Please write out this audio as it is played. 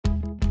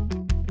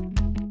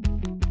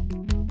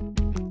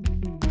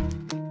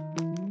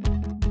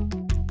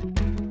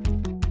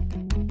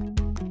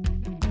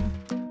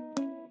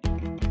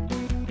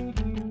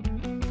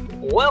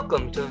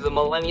Welcome to the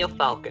Millennial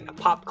Falcon, a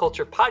pop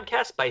culture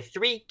podcast by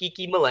three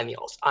geeky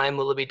millennials. I'm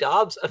Willoughby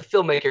Dobbs, a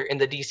filmmaker in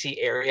the DC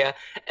area,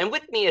 and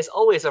with me as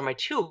always are my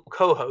two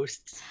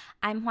co-hosts.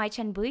 I'm Hui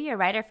Chen-Bui, a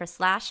writer for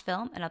Slash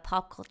Film and a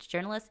pop culture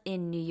journalist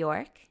in New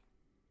York.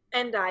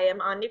 And I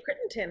am Anya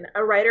Crittenton,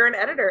 a writer and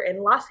editor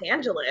in Los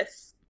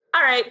Angeles.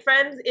 All right,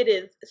 friends, it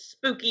is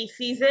spooky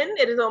season.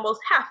 It is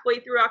almost halfway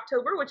through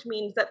October, which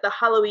means that the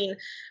Halloween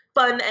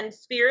fun and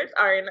spirits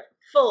are in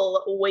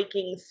full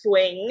waking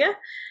swing.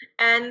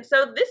 And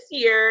so this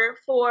year,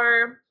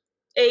 for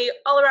a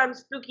all-around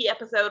spooky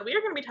episode, we are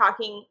going to be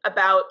talking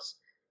about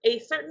a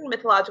certain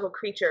mythological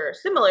creature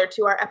similar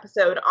to our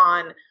episode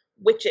on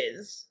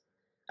witches.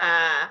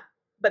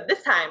 But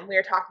this time, we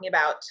are talking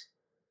about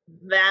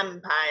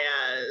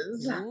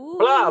vampires. Ooh.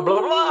 Blah,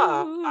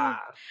 blah, blah.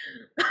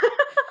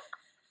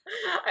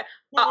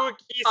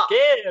 Spooky,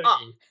 scary.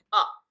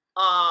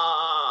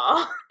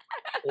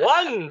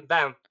 One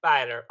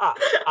vampire.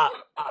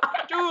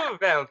 Two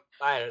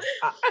vampires.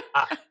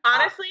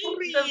 Honestly,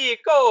 three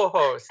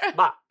co-hosts.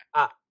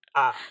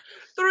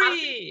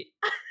 Three.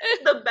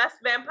 The best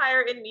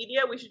vampire in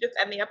media. We should just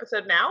end the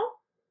episode now.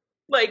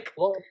 Like,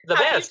 well, the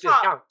best is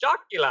Count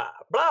Chocula.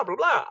 Blah blah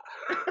blah.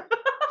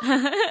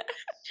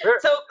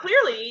 So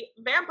clearly,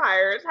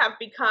 vampires have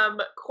become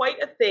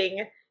quite a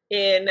thing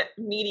in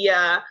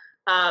media.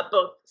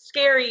 Both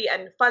scary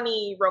and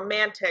funny,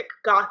 romantic,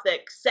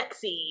 gothic,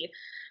 sexy,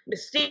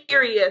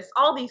 mysterious,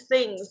 all these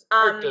things.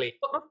 Sparkly.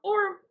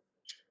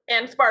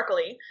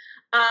 Sparkly.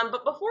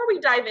 But before we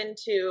dive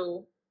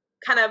into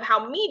kind of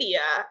how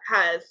media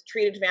has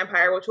treated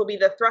vampire, which will be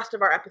the thrust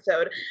of our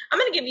episode, I'm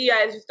going to give you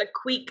guys just a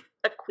quick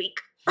little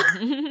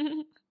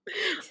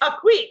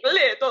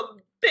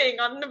thing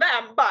on the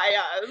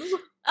vampires.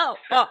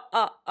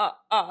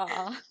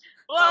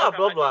 Blah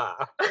blah blah.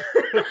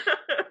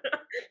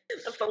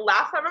 That's the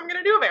last time I'm going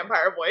to do a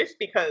vampire voice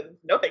because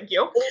no thank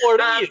you.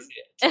 Or is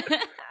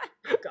it?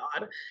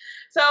 God.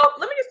 So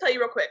let me just tell you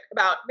real quick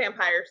about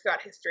vampires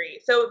throughout history.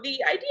 So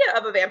the idea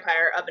of a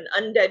vampire, of an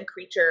undead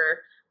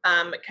creature,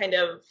 kind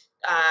of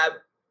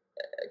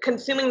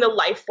consuming the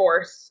life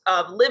force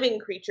of living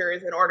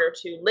creatures in order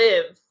to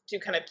live, to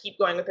kind of keep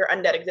going with their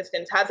undead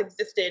existence, has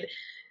existed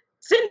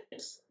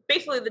since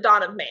basically the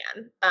dawn of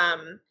man.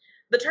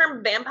 The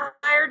term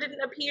vampire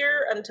didn't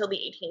appear until the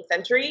 18th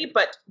century,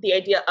 but the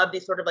idea of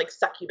these sort of like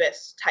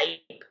succubus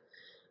type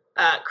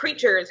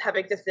creatures have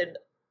existed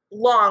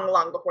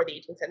long before the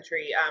 18th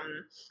century.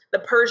 The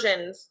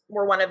Persians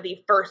were one of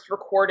the first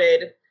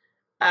recorded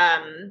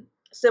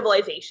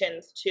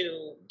civilizations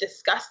to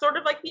discuss sort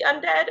of like the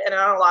undead, and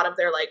on a lot of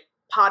their like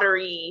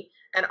pottery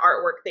and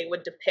artwork, they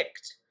would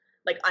depict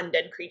like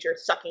undead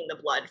creatures sucking the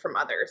blood from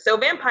others. So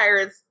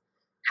vampires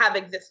have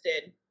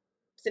existed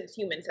since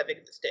humans have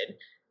existed,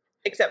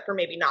 except for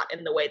maybe not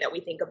in the way that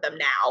we think of them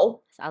now.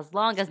 So as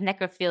long as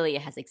necrophilia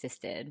has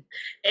existed.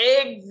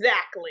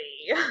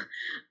 Exactly.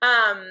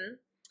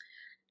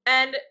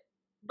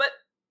 But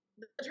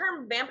the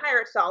term vampire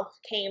itself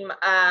came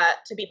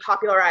to be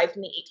popularized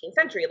in the 18th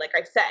century, like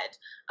I said,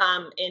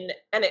 and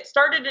it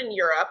started in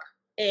Europe,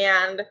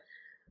 and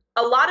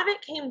a lot of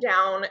it came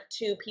down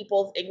to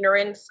people's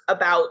ignorance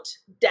about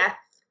death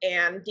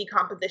and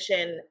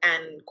decomposition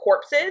and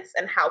corpses,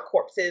 and how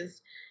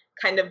corpses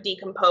kind of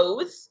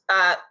decompose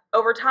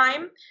over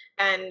time,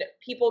 and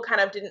people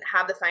kind of didn't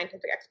have the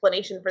scientific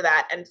explanation for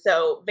that, and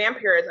so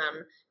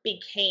vampirism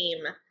became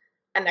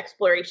an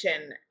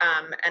exploration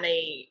and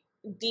a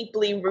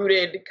deeply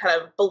rooted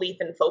kind of belief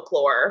in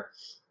folklore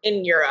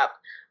in Europe.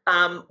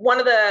 One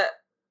of the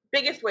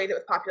biggest ways it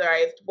was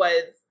popularized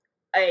was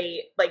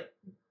a like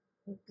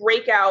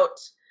breakout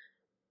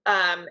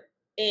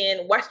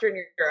in Western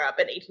Europe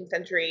in 18th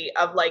century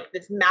of like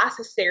this mass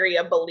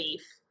hysteria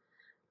belief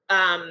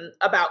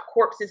about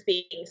corpses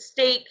being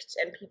staked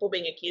and people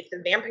being accused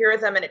of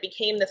vampirism, and it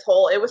became this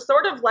whole, it was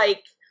sort of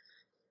like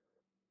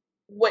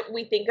what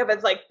we think of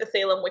as like the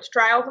Salem witch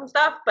trials and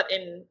stuff, but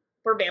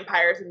for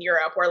vampires in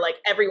Europe, where like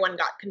everyone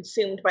got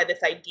consumed by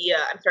this idea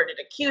and started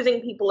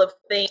accusing people of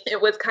things.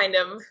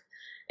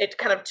 It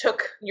kind of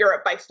took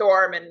Europe by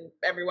storm, and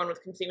everyone was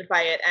consumed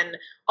by it, and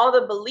all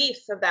the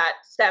beliefs of that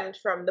stemmed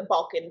from the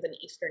Balkans and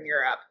Eastern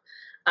Europe.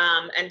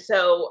 And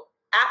so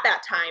at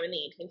that time in the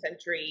 18th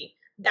century,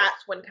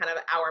 that's when kind of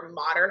our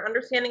modern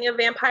understanding of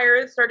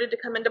vampires started to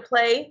come into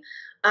play.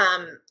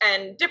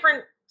 And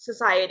different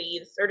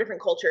societies or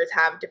different cultures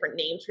have different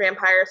names for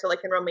vampires. So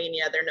like in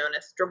Romania, they're known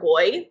as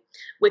strigoi,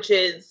 which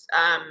is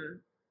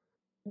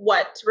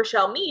what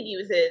Rochelle Mead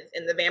uses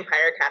in the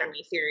Vampire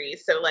Academy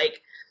series. So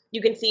like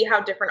you can see how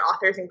different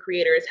authors and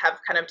creators have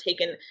kind of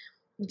taken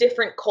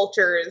different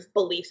cultures'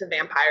 beliefs of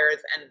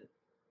vampires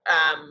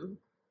and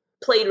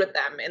played with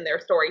them in their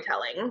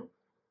storytelling.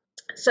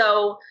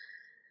 So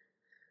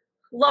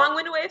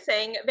long-winded way of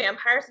saying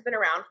vampires have been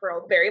around for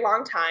a very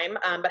long time,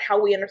 but how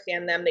we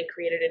understand them, they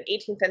created in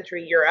 18th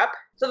century Europe.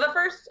 So the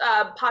first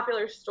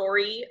popular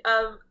story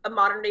of a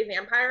modern-day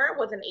vampire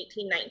was in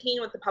 1819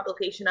 with the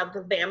publication of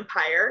The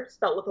Vampire,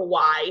 spelled with a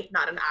Y,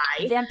 not an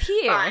I.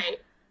 Vampire.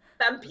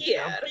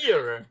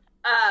 Vampire.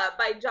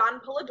 by John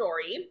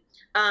Polidori,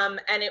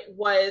 and it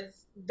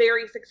was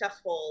very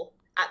successful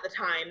at the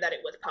time that it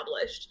was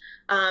published.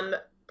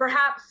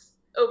 Perhaps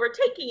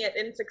overtaking it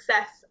in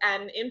success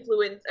and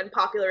influence and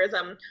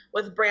popularism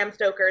was Bram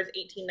Stoker's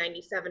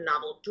 1897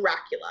 novel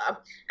Dracula,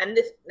 and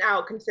this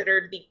now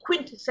considered the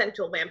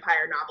quintessential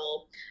vampire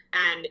novel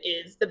and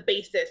is the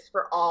basis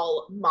for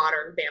all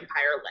modern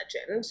vampire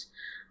legend.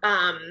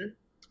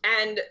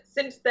 And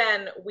since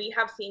then, we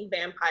have seen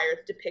vampires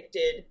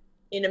depicted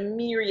in a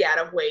myriad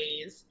of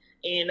ways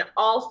in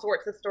all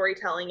sorts of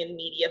storytelling and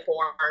media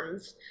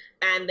forms,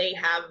 and they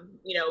have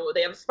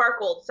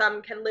sparkled.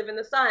 Some can live in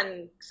the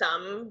sun,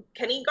 some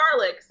can eat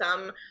garlic,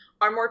 some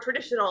are more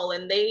traditional,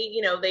 and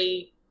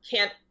they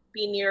can't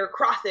be near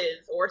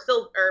crosses or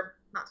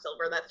not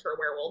silver, that's for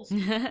werewolves.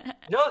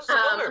 No,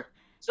 silver.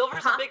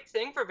 Silver's a big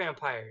thing for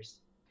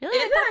vampires. Really?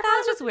 I thought that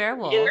was just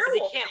werewolves. Yeah,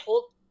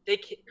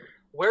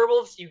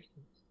 werewolves,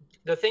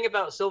 the thing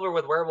about silver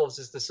with werewolves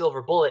is the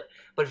silver bullet,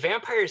 but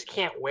vampires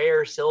can't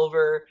wear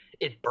silver.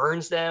 It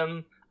burns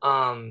them.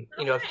 It's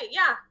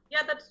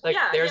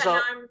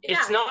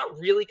not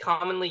really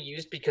commonly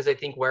used because I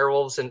think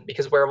werewolves and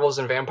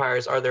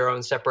vampires are their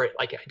own separate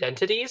like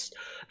identities,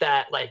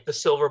 that like the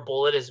silver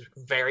bullet is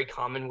very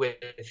common with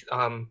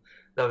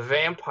the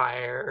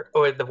vampire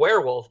or the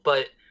werewolf,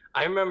 but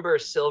I remember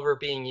silver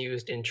being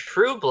used in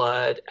True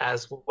Blood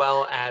as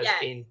well as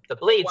in the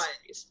Blade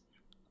series.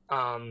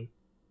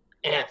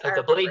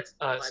 The Blade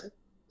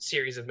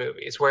series of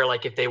movies where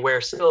like if they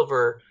wear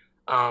silver,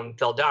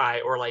 they'll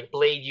die, or like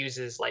Blade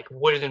uses like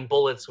wooden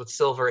bullets with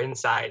silver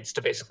insides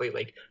to basically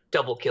like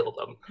double kill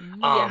them.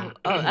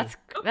 That's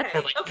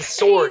and like the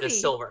sword is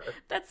silver.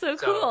 That's so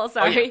cool.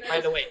 Sorry.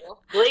 By the way,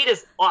 Blade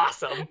is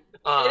awesome. It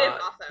is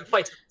awesome. He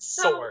fights with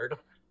sword.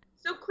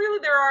 So clearly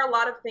there are a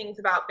lot of things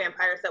about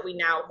vampires that we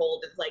now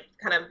hold as like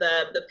kind of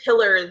the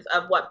pillars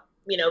of what,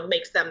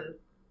 makes them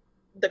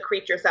the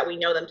creatures that we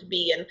know them to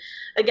be. And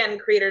again,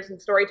 creators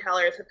and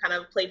storytellers have kind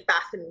of played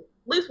fast and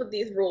loose with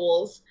these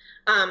rules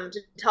to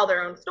tell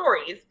their own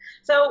stories.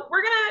 So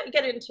we're going to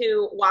get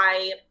into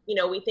why,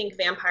 we think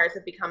vampires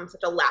have become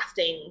such a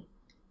lasting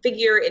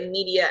figure in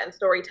media and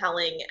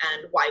storytelling,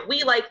 and why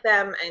we like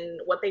them and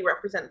what they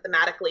represent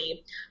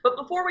thematically. But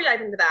before we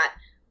dive into that,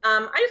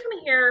 I just want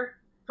to hear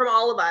from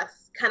all of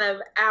us kind of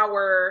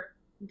our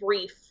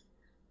brief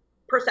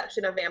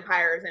perception of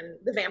vampires and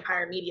the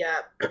vampire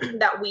media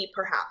that we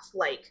perhaps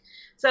like.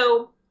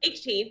 So,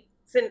 HT,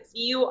 since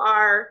you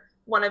are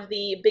one of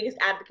the biggest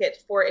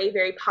advocates for a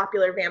very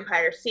popular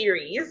vampire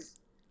series,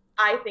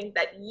 I think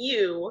that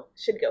you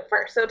should go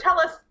first. So tell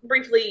us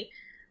briefly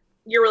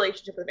your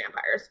relationship with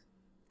vampires.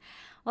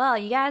 Well,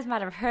 you guys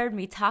might have heard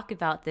me talk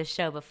about this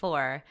show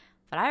before,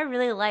 but I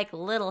really like a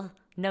little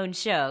known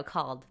show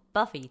called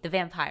Buffy the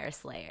Vampire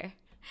Slayer.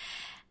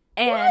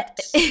 And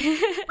which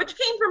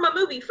came from a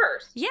movie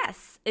first.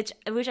 Yes,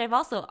 which I've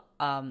also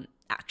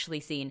actually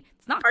seen.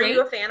 It's not Are great.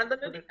 you a fan of the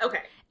movie?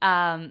 Okay.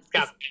 It's got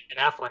Ben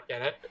Affleck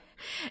in it.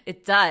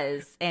 It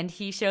does, and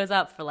he shows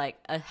up for like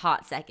a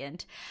hot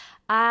second.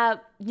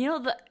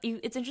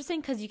 It's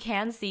interesting because you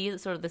can see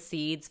sort of the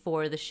seeds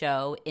for the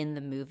show in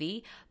the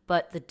movie,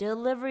 but the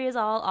delivery is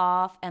all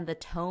off and the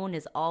tone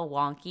is all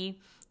wonky.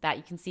 That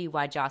you can see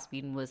why Joss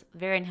Whedon was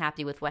very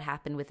unhappy with what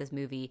happened with this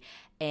movie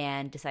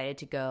and decided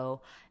to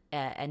go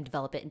and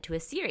develop it into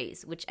a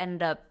series, which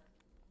ended up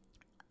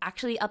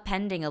actually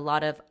upending a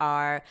lot of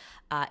our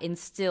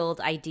instilled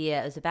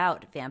ideas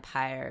about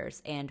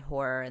vampires and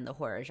horror and the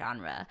horror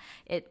genre.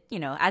 It,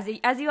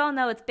 as you all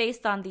know, it's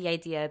based on the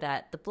idea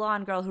that the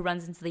blonde girl who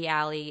runs into the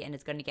alley and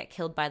is going to get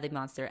killed by the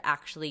monster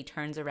actually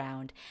turns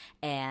around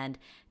and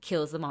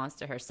kills the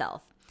monster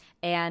herself.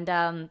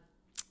 And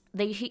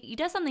he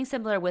does something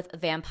similar with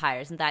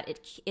vampires in that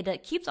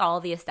it keeps all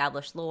the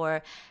established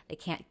lore. They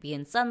can't be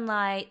in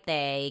sunlight.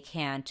 They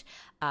can't.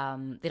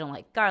 They don't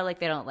like garlic.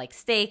 They don't like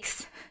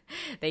steaks.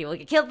 They will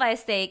get killed by a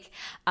steak.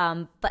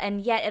 And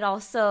yet it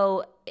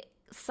also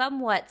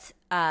somewhat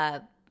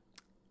not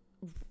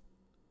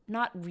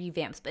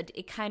revamps, but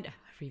it kind of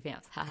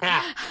revamps.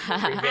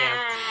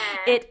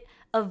 It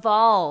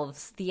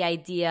evolves the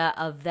idea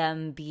of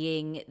them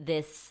being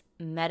this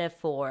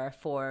metaphor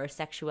for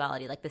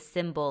sexuality, like the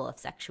symbol of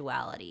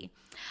sexuality,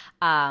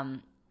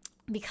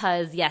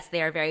 because yes,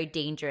 they are very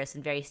dangerous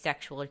and very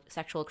sexual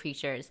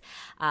creatures,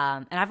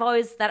 and I've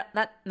always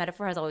that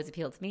metaphor has always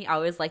appealed to me. I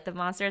always like the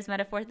monsters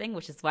metaphor thing,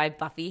 which is why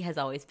Buffy has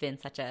always been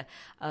such a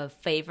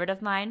favorite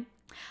of mine.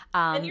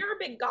 And you're a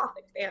big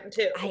Gothic fan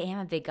too. I am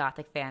a big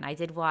Gothic fan. I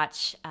did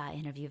watch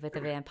Interview with the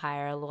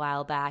Vampire a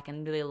while back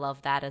and really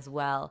loved that as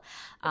well.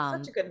 It's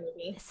such a good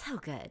movie. It's so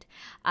good.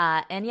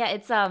 And yeah,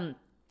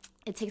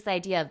 it takes the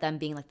idea of them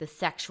being like the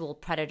sexual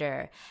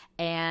predator,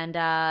 and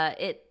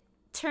it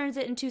turns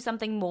it into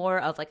something more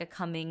of like a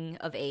coming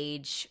of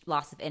age,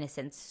 loss of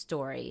innocence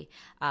story,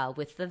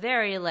 with the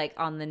very like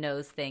on the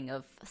nose thing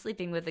of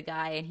sleeping with a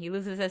guy and he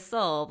loses his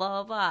soul,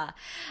 blah blah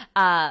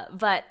blah.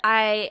 But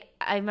I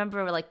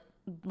remember like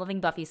loving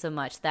Buffy so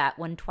much that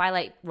when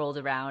Twilight rolled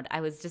around,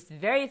 I was just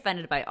very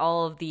offended by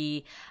all of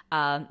the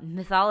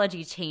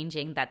mythology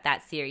changing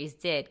that series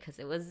did, because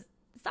it was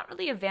it's not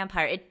really a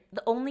vampire.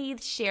 The only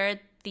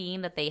shared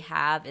theme that they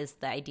have is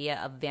the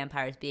idea of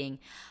vampires being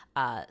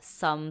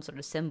some sort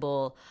of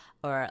symbol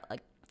or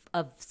like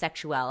of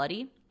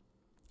sexuality.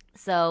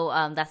 So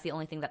that's the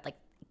only thing that like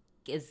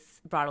is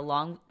brought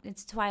along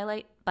into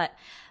Twilight. But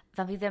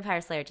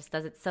Vampire Slayer just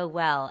does it so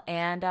well.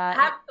 And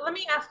let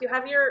me ask you,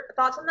 have your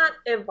thoughts on that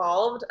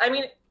evolved? I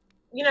mean,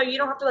 you know, you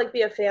don't have to like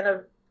be a fan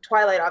of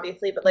Twilight,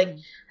 obviously, but like,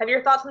 have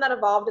your thoughts on that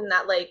evolved in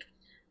that like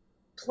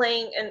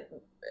playing and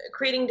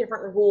creating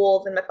different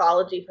rules and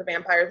mythology for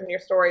vampires in your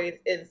stories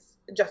is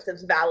just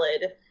as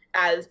valid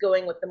as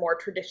going with the more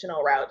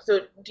traditional route?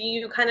 So do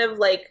you kind of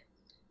like,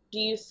 do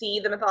you see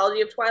the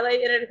mythology of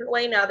Twilight in a different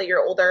way now that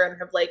you're older and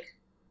have like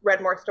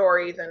read more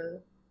stories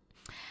and...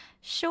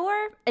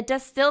 Sure, it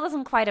still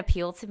doesn't quite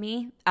appeal to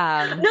me. No.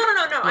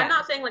 Yeah. I'm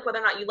not saying like whether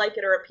or not you like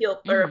it or appeals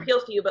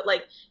to you, but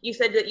like you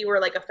said that you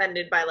were like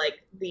offended by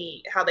like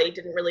how they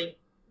didn't really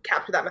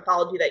capture that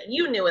mythology that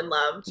you knew and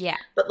loved. Yeah.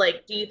 But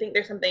like, do you think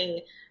there's something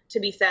to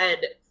be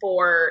said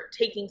for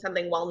taking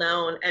something well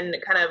known and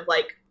kind of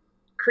like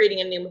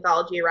creating a new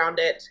mythology around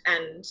it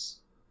and,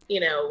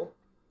 you know?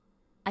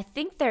 I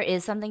think there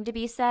is something to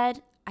be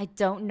said. I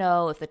don't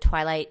know if the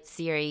Twilight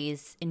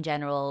series in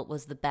general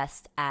was the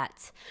best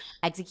at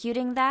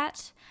executing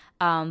that.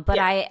 But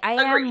I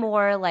am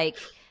more like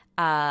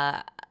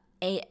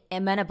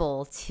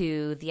amenable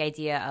to the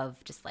idea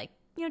of just like,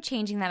 you know,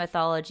 changing that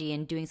mythology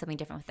and doing something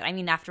different with it. I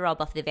mean, after all,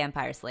 Buffy the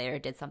Vampire Slayer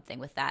did something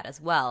with that as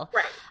well.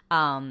 Right.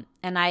 And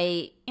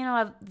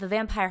the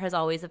vampire has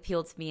always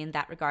appealed to me in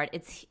that regard.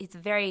 It's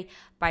very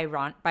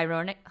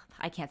Byronic.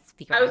 I can't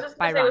speak about it. I was just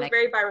going to say it was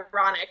very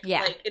Byronic.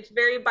 Yeah. Like, it's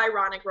very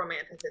Byronic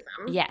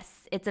romanticism.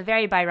 Yes. It's a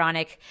very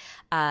Byronic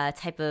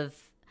type of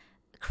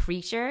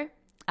creature.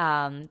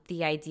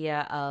 The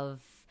idea of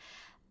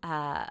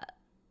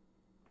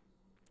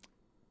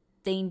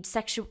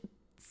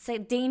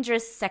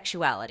dangerous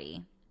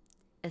sexuality.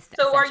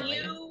 So are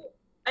you,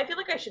 I feel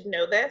like I should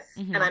know this,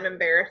 and I'm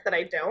embarrassed that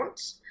I don't,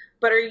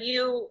 but are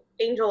you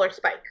Angel or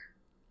Spike?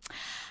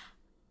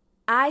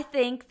 I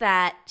think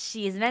that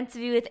she is meant to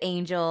be with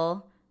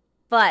Angel,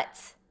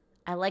 but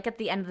I like at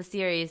the end of the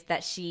series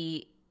that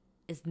she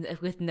is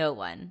with no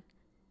one.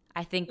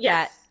 I think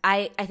that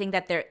I think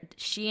that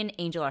she and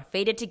Angel are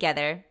fated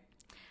together,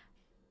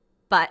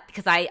 but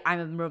because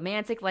I'm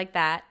romantic like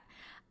that,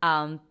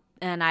 and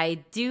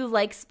I do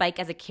like Spike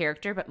as a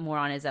character, but more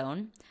on his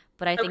own.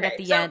 But I think at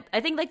the end, I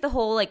think like the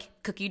whole like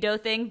cookie dough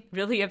thing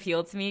really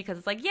appealed to me because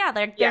it's like,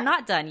 they're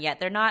not done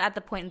yet. They're not at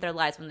the point in their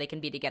lives when they can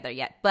be together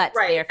yet, but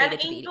they are fated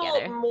to be together. And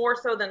Angel more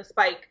so than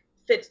Spike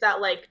fits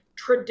that like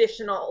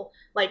traditional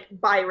like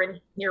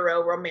Byron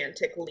hero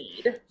romantic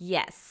lead.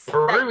 Yes,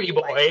 Rudy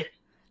boy. Like.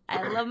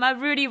 I love my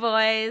broody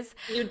boys.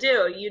 You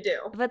do.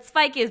 But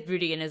Spike is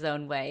broody in his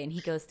own way, and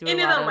he goes through in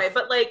his own way.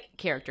 But like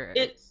character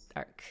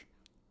arc.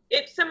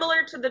 It's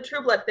similar to the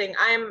True Blood thing.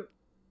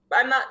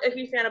 I'm not a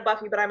huge fan of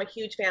Buffy, but I'm a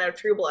huge fan of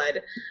True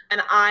Blood,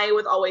 and I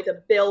was always a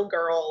Bill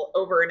girl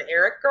over an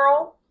Eric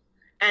girl,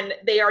 and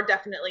they are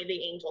definitely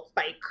the Angel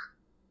Spike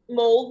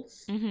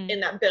molds. In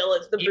that Bill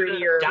is the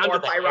broodier, more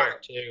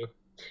Byronic. Too.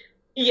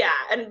 Yeah,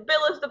 and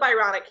Bill is the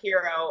Byronic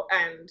hero,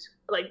 and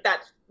like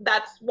that's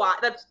why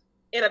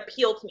it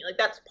appealed to me. Like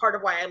that's part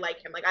of why I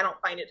like him. Like I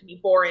don't find it to be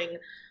boring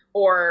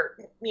or,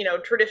 you know,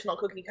 traditional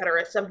cookie cutter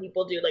as some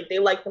people do. Like they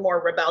like the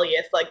more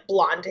rebellious, like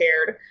blonde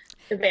haired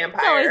vampire.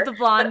 It's always the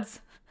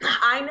blondes.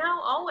 I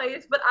know,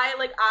 always. But I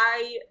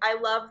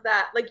love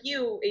that. Like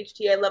you,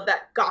 HT, I love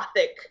that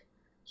gothic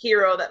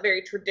hero, that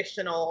very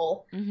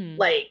traditional,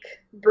 like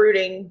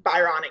brooding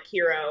Byronic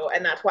hero,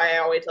 and that's why I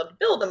always loved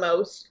Bill the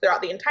most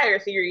throughout the entire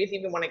series,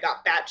 even when it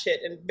got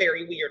batshit and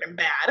very weird and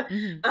bad.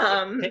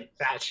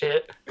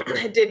 Batshit.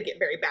 It did get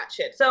very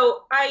batshit.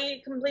 So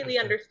I completely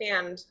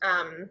understand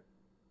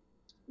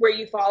where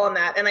you fall on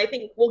that, and I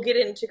think we'll get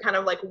into kind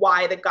of like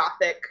why the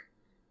gothic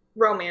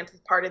romance is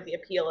part of the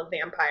appeal of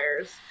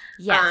vampires.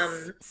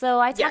 Yes. So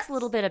I talked a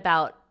little bit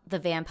about the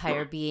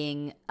vampire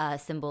being a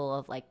symbol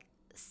of like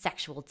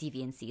sexual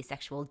deviancy,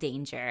 sexual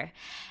danger.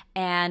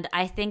 And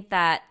I think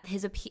that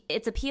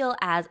its appeal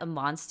as a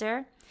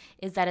monster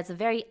is that it's a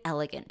very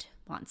elegant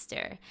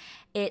monster.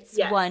 It's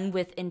one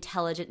with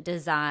intelligent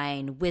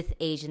design, with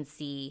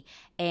agency,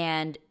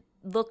 and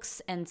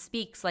looks and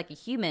speaks like a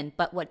human.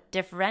 But what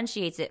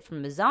differentiates it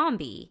from a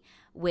zombie,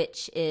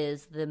 which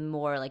is the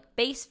more like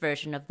base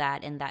version of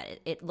that, in that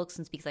it looks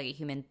and speaks like a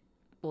human.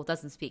 Well, it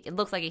doesn't speak. It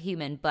looks like a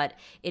human, but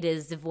it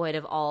is devoid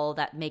of all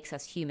that makes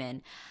us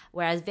human.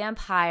 Whereas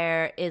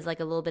vampire is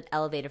like a little bit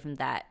elevated from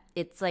that.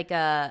 It's like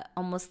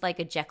almost like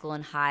a Jekyll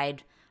and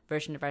Hyde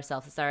version of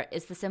ourselves.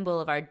 It's the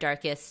symbol of our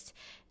darkest,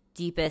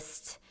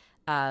 deepest,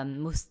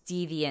 most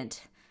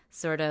deviant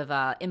sort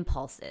of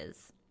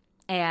impulses.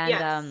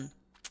 And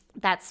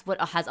that's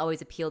what has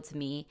always appealed to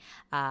me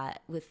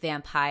with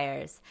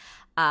vampires.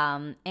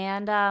 And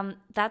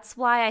that's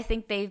why I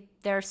think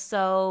they're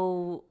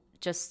so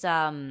just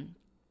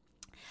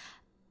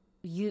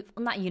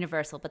not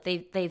universal, but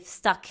they've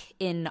stuck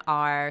in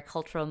our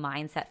cultural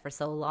mindset for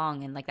so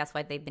long, and like that's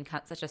why they've been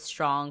such a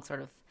strong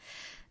sort of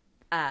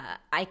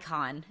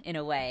icon in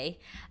a way,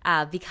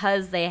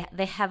 because they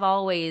have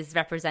always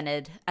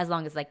represented, as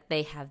long as like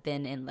they have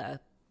been in the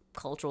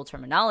cultural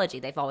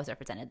terminology, they've always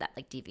represented that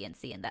like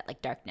deviancy and that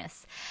like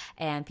darkness,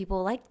 and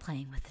people like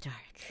playing with the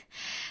dark.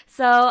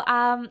 So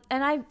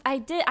and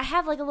I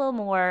have like a little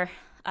more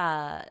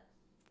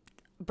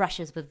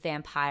brushes with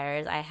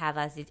vampires. I have,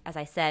 as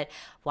I said,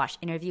 watched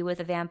Interview with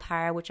a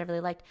Vampire, which I really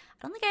liked. I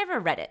don't think I ever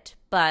read it,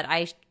 but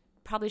I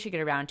probably should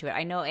get around to it.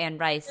 I know Anne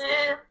Rice.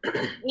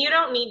 You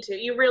don't need to.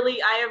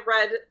 I have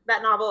read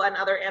that novel and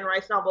other Anne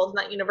Rice novels in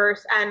that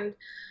universe, and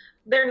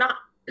they're not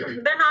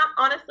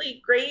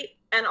honestly great.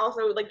 And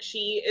also, like,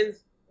 she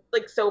is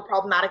like so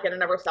problematic in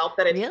and of herself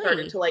that it's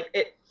started to like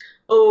it.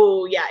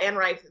 Oh yeah, Anne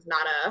Rice is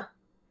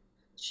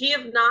she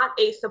is not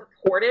a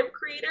supportive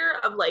creator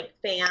of like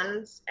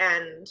fans,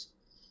 and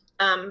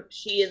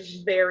she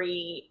is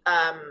very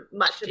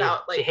much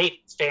about like, she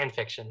hates fan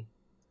fiction.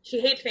 She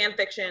hates fan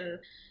fiction.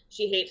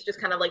 She hates just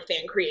kind of like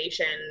fan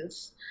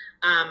creations,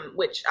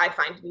 which I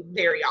find to be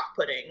very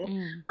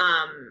off-putting.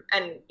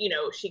 And you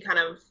know, she kind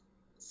of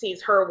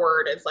sees her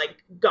word as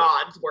like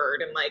God's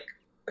word and like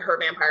her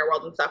vampire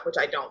world and stuff, which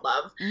I don't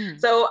love.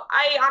 So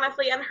I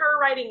honestly, and her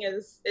writing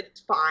it's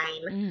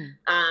fine.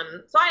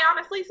 So I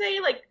honestly say,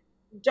 like,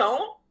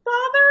 don't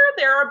bother.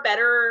 There are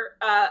better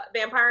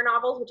vampire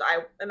novels, which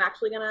I am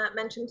actually gonna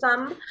mention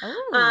some.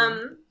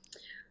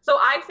 So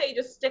I say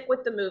just stick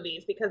with the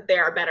movies because they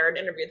are better. And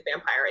Interview with the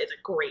Vampire is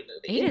a great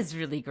movie. It is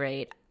really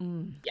great.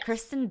 Yes.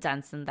 Kristen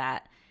Dunst in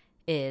that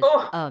is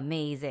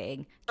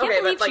amazing.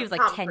 Can't believe she was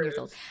like Tom 10 years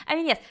old. I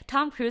mean, yes,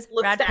 Tom Cruise,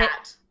 Brad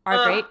Pitt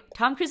are great.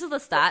 Tom Cruise's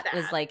Lestat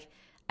was like,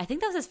 I think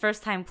that was his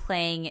first time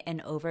playing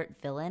an overt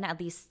villain, at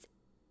least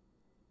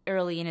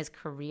early in his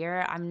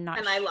career. I'm not.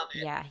 And I love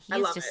it. Yeah,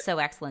 he's just so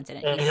excellent in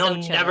it. And he'll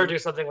never do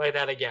something like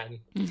that again.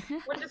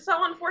 Which is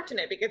so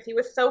unfortunate because he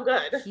was so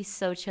good. He's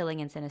so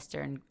chilling and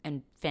sinister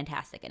and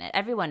fantastic in it.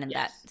 Everyone in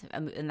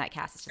that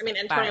cast is just. I mean,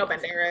 Antonio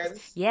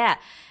Banderas. Yeah,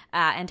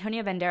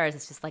 Antonio Banderas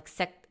is just like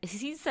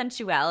he's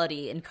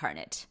sensuality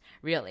incarnate,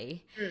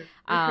 really.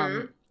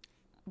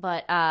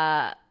 But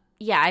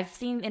yeah, I've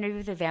seen Interview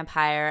with a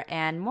Vampire,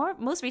 and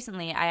most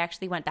recently, I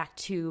actually went back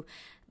to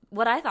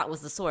what I thought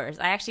was the source.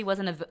 I actually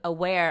wasn't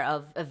aware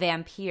of A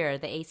Vampire,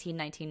 the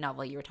 1819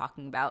 novel you were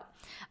talking about.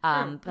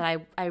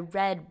 But I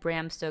read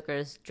Bram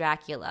Stoker's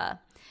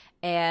Dracula.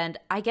 And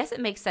I guess it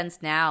makes sense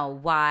now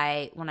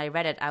why, when I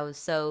read it, I was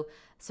so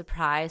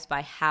surprised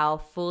by how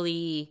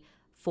fully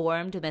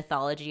formed the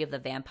mythology of the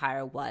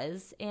vampire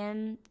was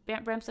in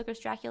Bram Stoker's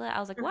Dracula. I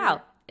was like,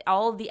 wow,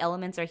 all of the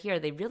elements are here.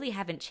 They really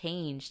haven't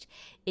changed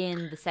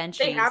in the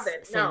centuries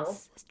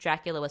since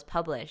Dracula was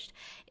published.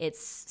 It's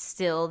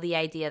still the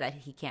idea that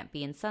he can't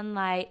be in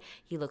sunlight.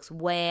 He looks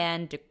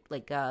wan,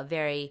 like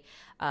very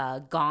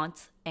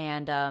gaunt,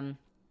 and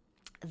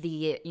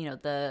the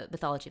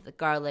mythology of the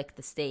garlic,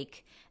 the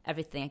steak,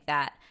 everything like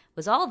that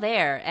was all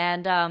there.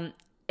 And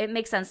it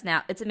makes sense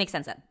now. It makes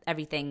sense that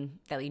everything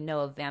that we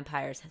know of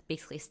vampires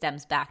basically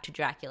stems back to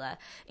Dracula,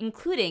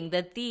 including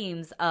the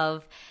themes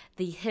of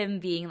him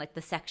being like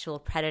the sexual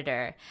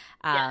predator,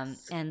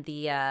 and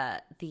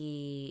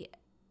the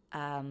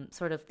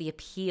sort of the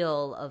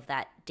appeal of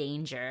that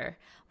danger,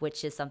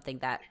 which is something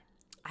that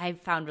I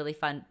found really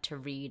fun to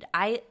read.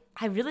 I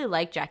really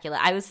like Dracula.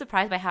 I was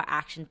surprised by how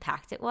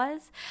action-packed it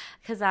was,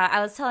 because I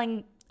was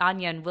telling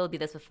Anya and Willoughby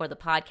this before the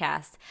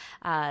podcast,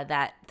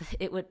 that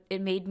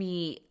it made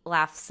me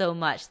laugh so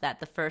much that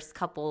the first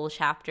couple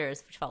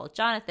chapters, which followed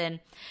Jonathan,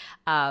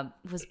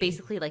 was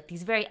basically like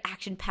these very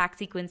action-packed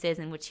sequences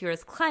in which he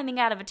was climbing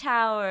out of a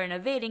tower and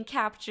evading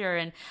capture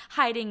and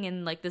hiding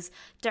in like this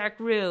dark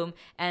room,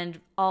 and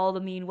all the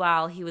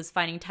meanwhile he was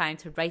finding time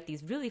to write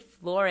these really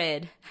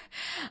florid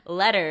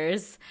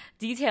letters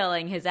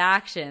detailing his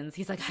actions.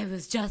 He's like, I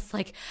was just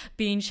like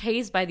being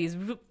chased by these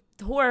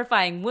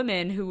horrifying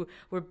women who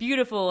were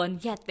beautiful,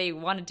 and yet they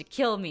wanted to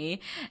kill me.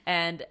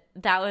 And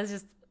that was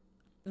just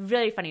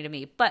really funny to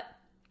me. But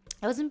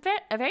I was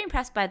very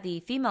impressed by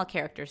the female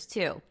characters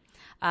too,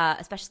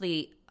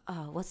 especially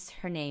what's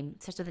her name?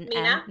 Starts with an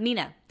N.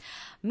 Mina.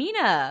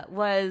 Mina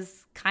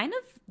was kind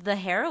of the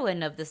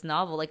heroine of this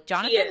novel. Like,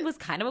 Jonathan was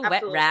kind of a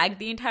wet rag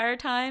the entire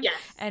time,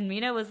 and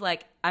Mina was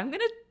like, I'm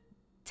gonna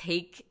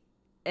take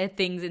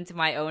things into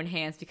my own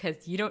hands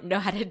because you don't know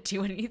how to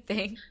do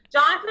anything.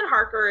 Jonathan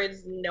Harker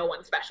is no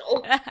one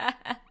special.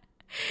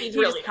 He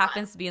really just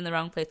happens to be in the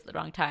wrong place at the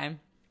wrong time.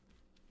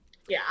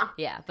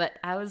 Yeah, but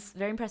I was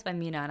very impressed by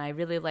Mina, and I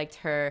really liked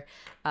her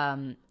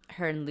and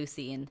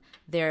Lucy, and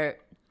their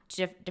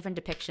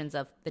different depictions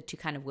of the two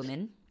kind of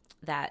women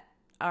that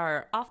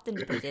are often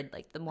depicted,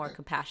 like the more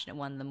compassionate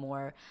one, the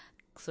more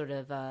sort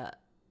of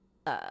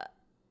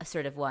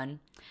assertive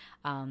one.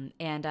 I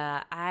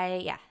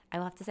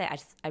will have to say,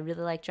 I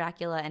really like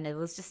Dracula, and it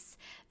was just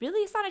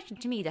really astonishing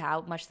to me to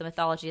how much the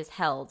mythology has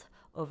held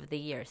over the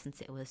years since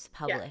it was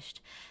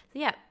published.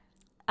 You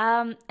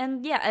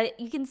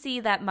can see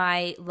that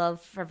my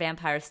love for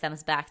vampires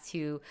stems back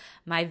to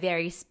my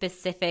very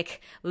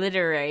specific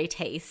literary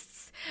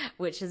tastes,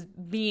 which is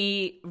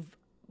me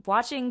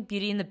watching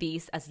Beauty and the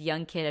Beast as a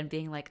young kid and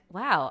being like,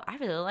 wow, I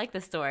really like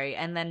this story.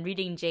 And then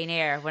reading Jane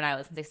Eyre when I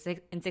was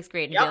in sixth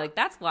grade and being like,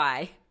 that's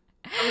why.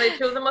 And like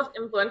two of the most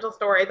influential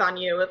stories on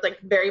you. It like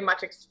very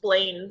much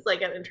explains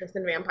like an interest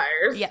in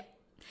vampires. Yeah.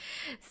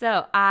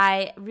 So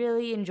I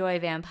really enjoy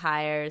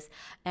vampires,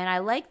 and I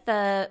like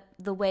the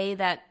way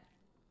that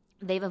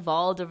they've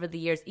evolved over the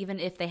years, even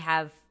if they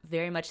have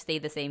very much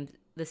stayed the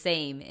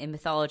same in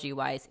mythology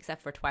wise,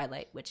 except for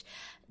Twilight, which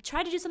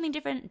tried to do something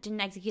different,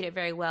 didn't execute it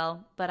very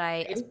well. But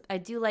I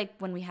do like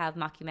when we have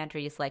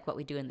mockumentaries like What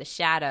We Do in the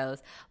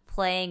Shadows,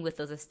 playing with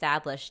those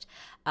established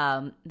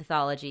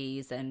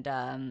mythologies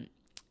and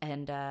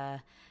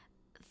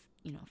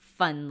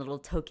fun little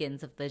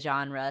tokens of the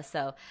genre.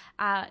 So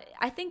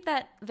I think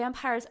that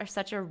vampires are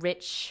such a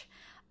rich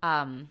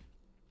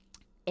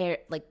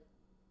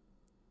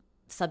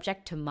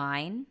subject to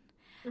mine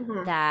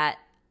that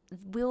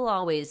we'll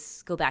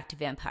always go back to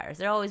vampires.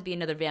 There'll always be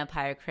another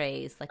vampire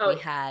craze like we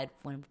had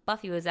when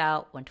Buffy was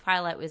out, when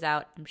Twilight was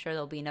out. I'm sure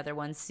there'll be another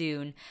one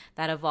soon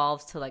that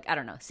evolves to like, I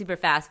don't know, super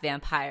fast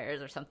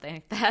vampires or something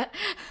like that.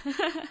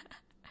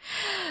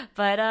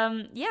 But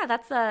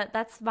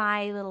that's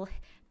my little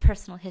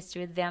personal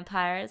history with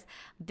vampires.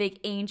 Big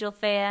Angel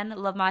fan.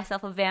 Love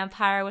myself a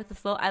vampire with a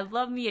soul. I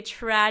love me a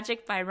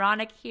tragic,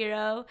 Byronic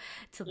hero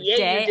till the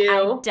day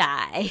I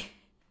die.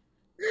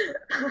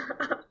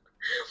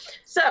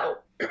 So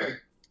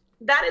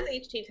that is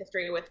HT's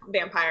history with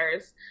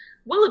vampires.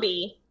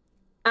 Willoughby,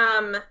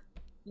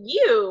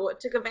 you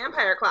took a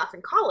vampire class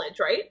in college,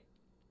 right?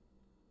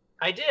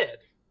 I did.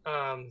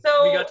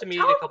 So we got to meet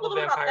a couple of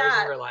vampires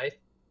in real life.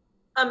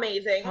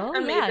 Amazing. Oh,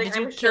 amazing. Yeah. Did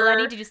you kill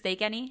any? Did you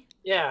stake any?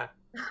 Yeah.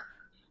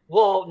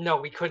 Well, no,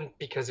 we couldn't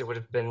because it would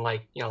have been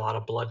like a lot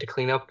of blood to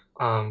clean up.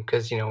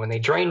 Because when they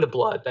drain the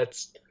blood,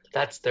 that's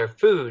their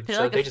food. They're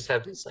so like they just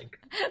have this like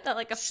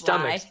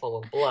stomachs full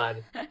of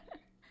blood.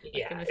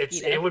 Yeah,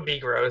 it would be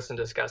gross and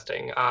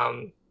disgusting.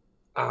 And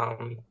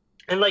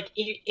like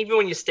even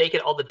when you stake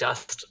it, all the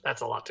dust,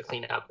 that's a lot to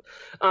clean up.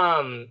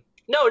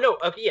 No.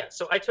 Okay, yeah.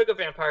 So I took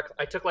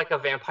like a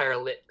vampire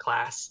lit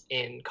class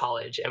in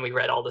college, and we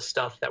read all the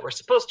stuff that we're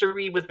supposed to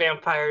read with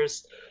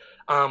vampires.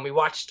 We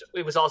watched.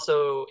 It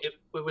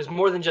was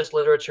more than just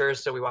literature.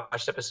 So we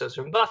watched episodes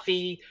from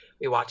Buffy.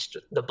 We watched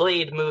the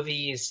Blade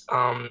movies.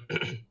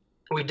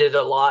 We did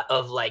a lot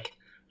of like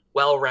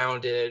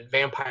well-rounded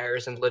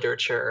vampires and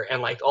literature,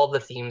 and like all the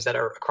themes that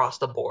are across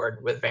the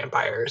board with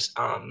vampires.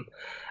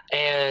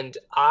 And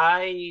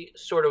I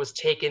sort of was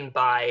taken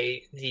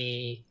by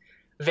the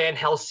Van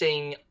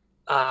Helsing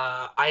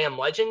I Am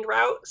Legend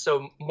route,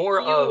 so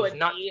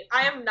I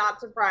am not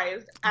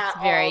surprised at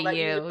all that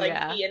you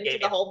would be into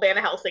the whole Van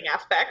Helsing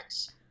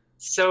aspect.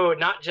 So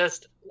not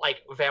just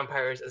like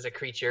vampires as a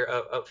creature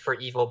for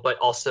evil, but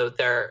also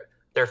their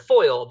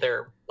foil,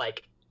 their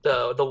like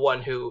the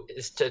one who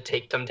is to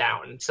take them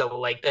down. So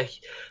like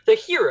the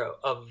hero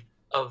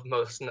of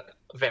most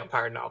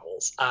vampire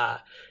novels.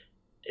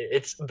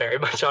 It's very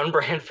much on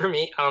brand for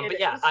me. But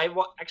yeah, I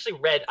actually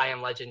read I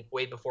Am Legend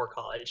way before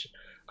college.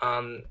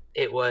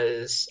 It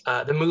was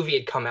the movie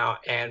had come out,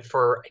 and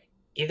for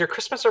either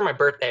Christmas or my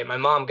birthday, my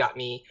mom got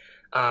me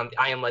I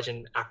Am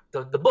Legend,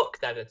 the book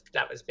that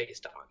was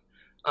based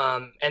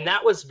on. And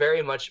that was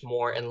very much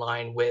more in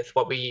line with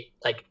what we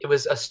like. It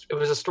was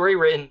a story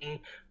written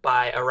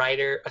by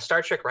a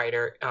Star Trek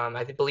writer.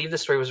 I believe the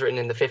story was written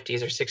in the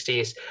 50s or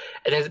 60s,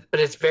 but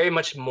it's very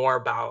much more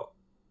about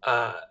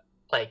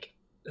like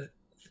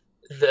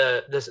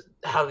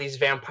how these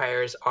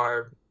vampires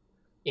are,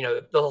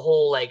 the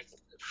whole like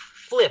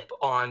flip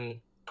on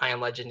I Am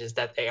Legend is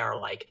that they are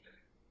like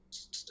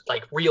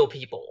real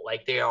people,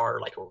 like they are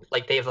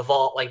like they've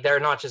evolved, like they're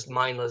not just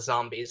mindless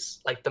zombies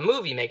like the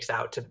movie makes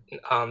out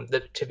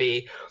to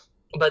be,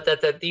 but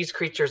that these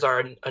creatures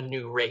are a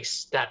new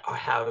race that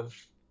have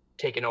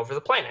taken over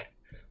the planet,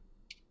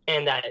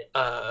 and that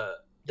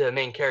the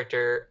main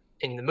character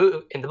in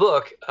the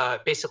book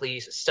basically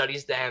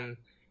studies them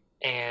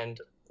and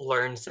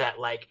learns that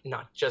like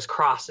not just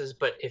crosses,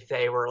 but if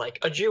they were like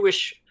a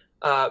Jewish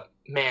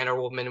man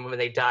or woman when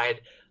they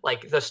died,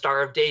 like the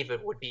Star of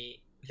David would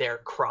be their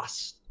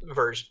cross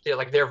version,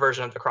 like their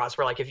version of the cross,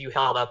 where like if you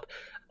held up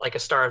like a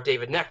Star of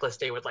David necklace,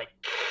 they would like,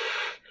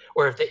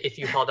 or if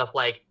you held up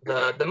like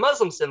the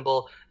Muslim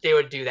symbol, they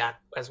would do that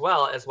as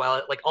well.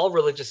 Like all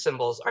religious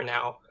symbols are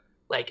now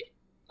like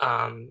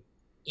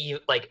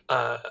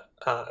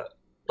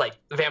like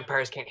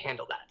vampires can't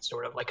handle that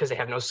sort of like, because they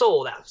have no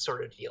soul, that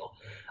sort of deal.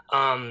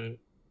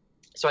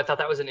 So I thought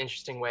that was an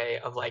interesting way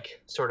of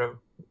like sort of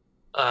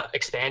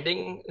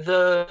expanding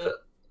the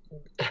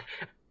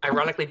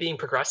ironically being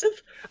progressive.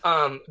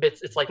 But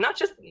it's like not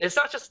just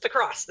the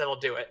cross that'll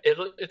do it.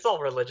 It's all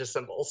religious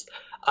symbols.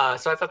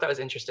 So I thought that was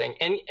interesting.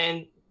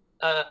 And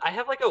I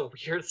have like a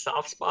weird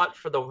soft spot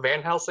for the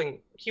Van Helsing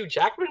Hugh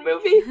Jackman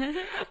movie.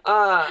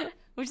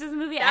 Which is a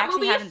movie I that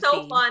actually movie is haven't so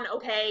seen. fun.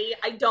 Okay,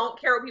 I don't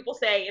care what people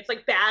say. It's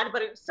like bad,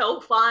 but it's so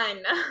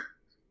fun.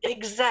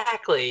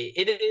 Exactly.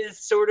 It is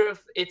sort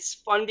of, it's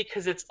fun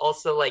because it's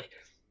also like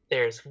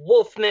there's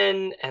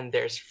Wolfman and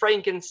there's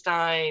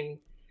Frankenstein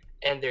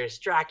and there's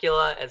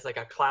Dracula as like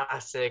a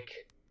classic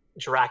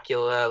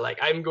Dracula, like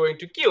I'm going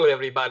to kill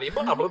everybody,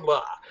 blah blah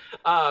blah.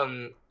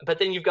 But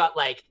then you've got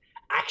like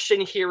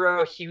action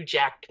hero Hugh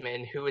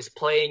Jackman, who is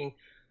playing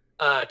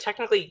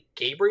technically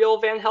Gabriel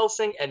Van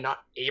Helsing and not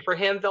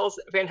Abraham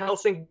Van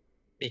Helsing,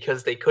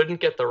 because they couldn't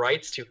get the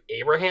rights to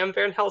Abraham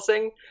Van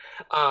Helsing,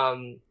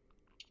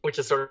 which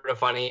is sort of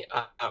funny.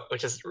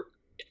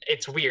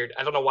 It's weird.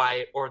 I don't know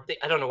why,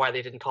 I don't know why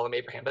they didn't call him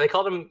Abraham, but they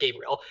called him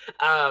Gabriel.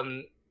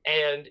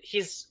 And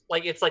he's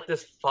like, it's like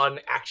this fun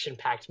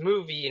action-packed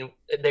movie, and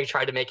they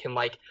tried to make him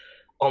like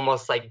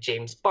almost like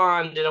James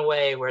Bond in a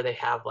way, where they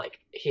have like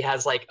he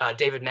has like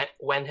David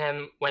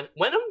Wenham.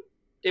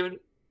 David.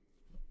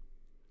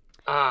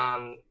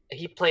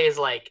 He plays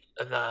like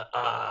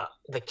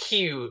the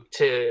Q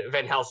to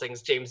Van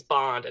Helsing's James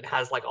Bond, and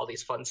has like all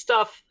these fun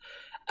stuff,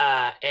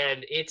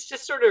 and it's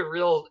just sort of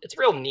real. It's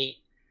real neat,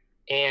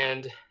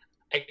 and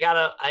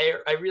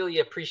I really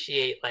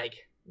appreciate like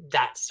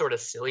that sort of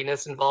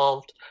silliness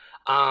involved,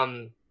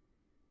 and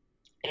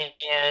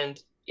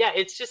yeah,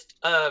 it's just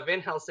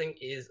Van Helsing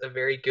is a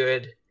very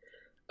good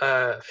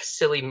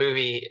silly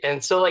movie,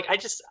 and so like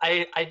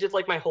I did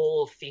like my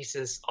whole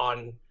thesis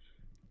on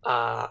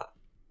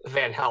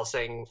Van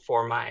Helsing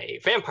for my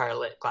vampire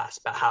lit class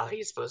about how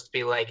he's supposed to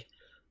be like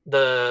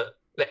the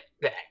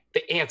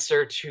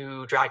answer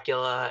to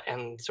Dracula,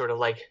 and sort of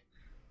like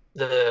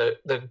the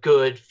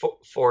good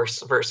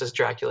force versus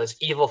Dracula's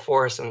evil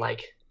force, and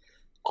like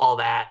all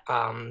that.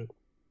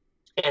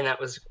 And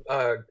that was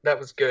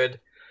good. I'm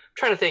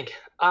trying to think.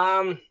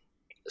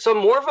 So I'm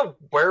more of a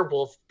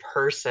werewolf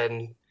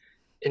person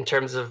in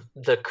terms of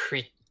the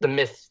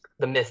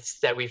myths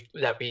that we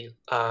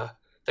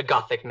the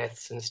gothic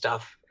myths and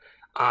stuff.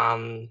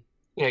 You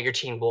know, your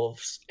teen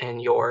wolves and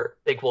your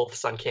big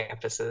wolves on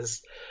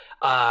campuses.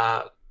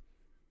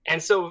 And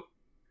so,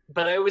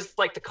 but I always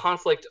like the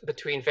conflict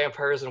between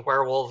vampires and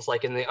werewolves,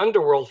 like in the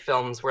underworld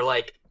films, where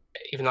like,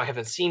 even though I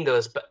haven't seen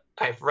those, but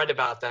I've read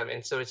about them,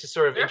 and so it's just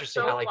sort of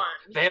interesting how like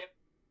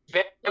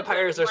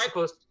vampires are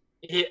supposed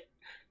to. Yeah.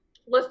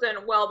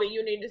 Listen, Welby,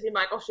 you need to see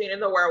Michael Sheen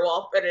as a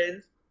werewolf. It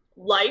is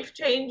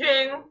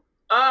life-changing.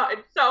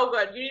 It's so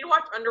good. You need to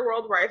watch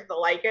Underworld Rise of the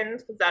Lycans,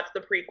 because that's the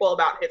prequel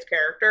about his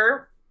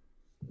character.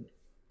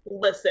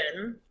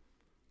 Listen.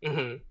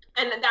 Mm-hmm.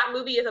 And that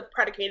movie is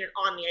predicated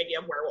on the idea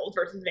of werewolves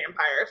versus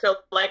vampires. So,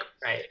 like,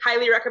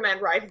 highly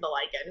recommend Rise of the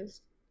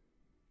Lycans.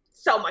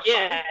 So much fun.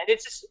 Yeah, and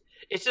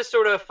it's just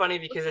sort of funny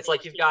because it's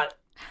like you've got...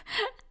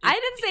 I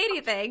didn't say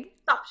anything.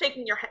 Stop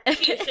shaking your head.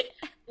 She is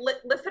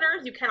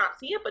listeners, you cannot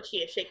see it, but she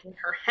is shaking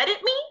her head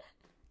at me.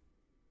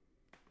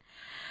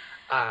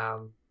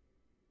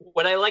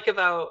 What I like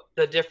about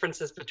the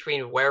differences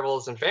between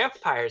werewolves and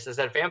vampires is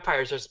that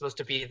vampires are supposed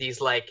to be these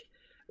like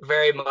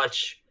very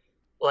much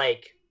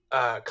like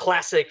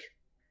classic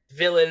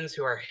villains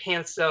who are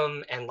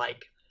handsome and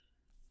like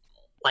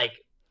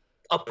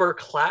upper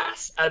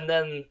class, and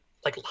then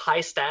like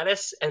high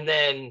status, and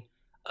then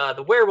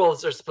the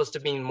werewolves are supposed to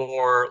be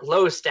more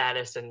low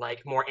status and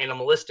like more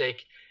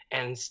animalistic,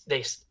 and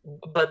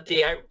but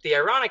the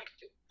ironic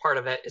part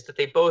of it is that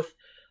they both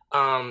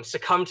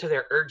succumb to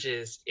their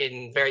urges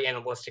in very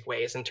animalistic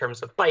ways, in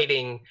terms of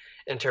biting,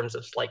 in terms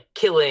of like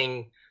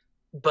killing,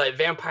 but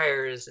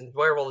vampires and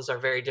werewolves are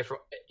very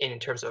different in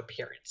terms of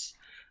appearance.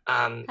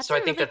 So I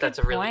think that's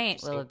a really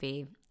point,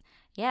 Willoughby.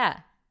 Yeah,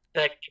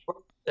 like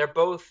they're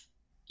both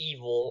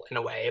evil in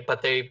a way,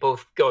 but they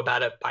both go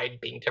about it by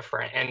being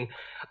different, and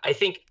I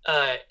think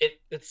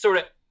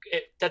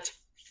that's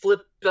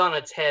flipped on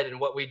its head in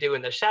What We Do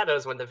in the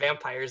Shadows, when the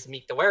vampires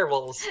meet the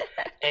werewolves,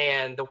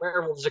 and the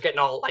werewolves are getting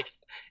all like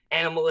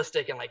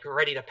animalistic and like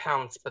ready to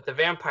pounce, but the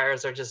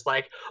vampires are just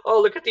like,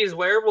 oh, look at these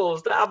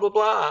werewolves, blah blah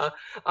blah.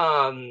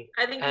 I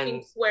think you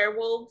mean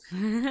swearwolves.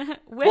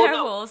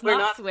 Werewolves, well,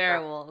 no, not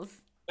swearwolves.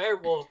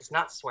 Werewolves,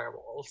 not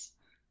swearwolves.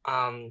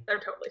 They're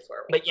totally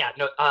swearwolves. But yeah,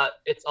 no,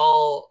 it's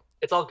all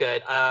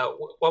good.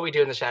 What We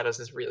Do in the Shadows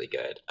is really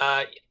good.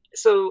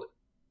 So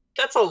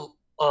that's a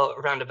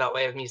roundabout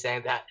way of me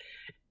saying that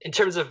in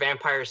terms of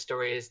vampire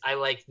stories, I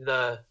like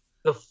the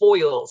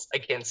foils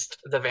against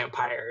the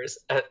vampires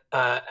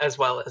as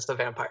well as the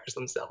vampires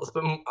themselves.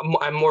 But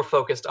I'm more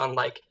focused on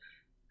like,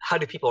 how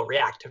do people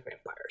react to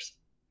vampires?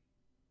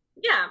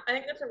 Yeah, I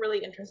think that's a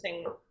really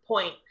interesting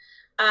point.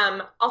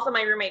 Also,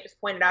 my roommate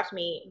just pointed out to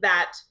me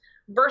that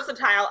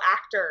versatile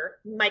actor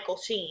Michael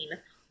Sheen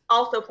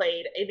also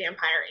played a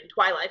vampire in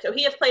Twilight. So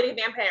he has played a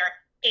vampire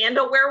and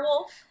a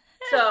werewolf.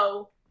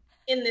 So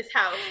in this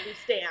house, we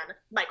stan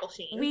Michael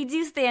Sheen. We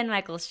do stan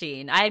Michael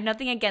Sheen. I have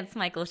nothing against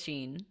Michael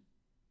Sheen.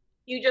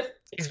 You just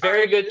he's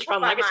very good.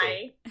 Tron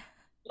Legacy,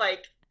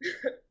 like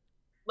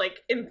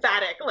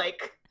emphatic,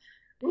 like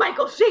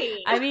Michael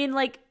Sheen. I mean,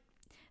 like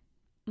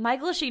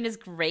Michael Sheen is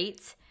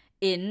great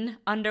in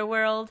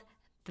Underworld.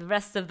 The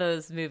rest of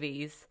those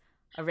movies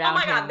around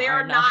him, oh my god, they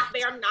are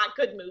not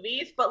good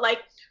movies. But like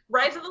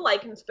Rise of the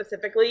Lycans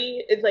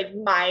specifically is like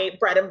my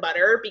bread and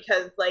butter,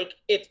 because like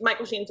it's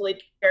Michael Sheen's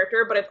lead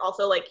character, but it's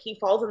also like he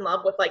falls in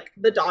love with like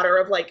the daughter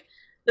of like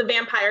the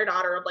vampire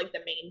daughter of like the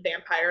main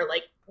vampire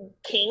like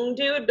king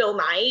dude, Bill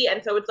Nye,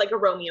 and so it's like a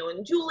Romeo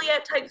and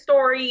Juliet type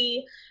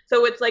story.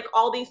 So it's like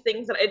all these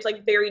things that it's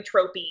like very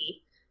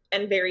tropey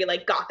and very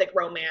like gothic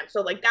romance.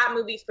 So like that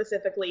movie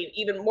specifically,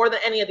 even more than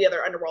any of the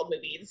other underworld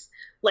movies,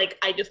 like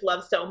I just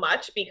love so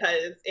much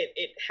because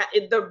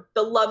the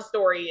love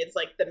story is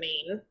like the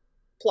main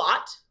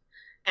plot,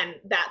 and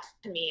that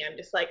to me, I'm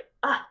just like,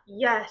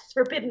 yes,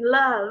 forbidden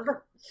love.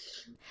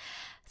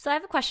 So I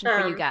have a question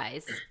for you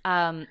guys.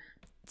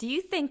 Do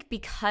you think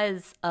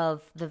because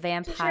of the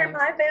vampire? To share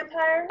my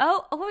vampire?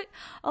 Oh, right.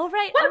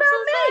 What I'm about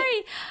so me?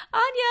 sorry,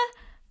 Anya.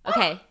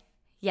 Okay.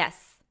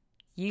 Yes.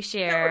 You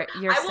share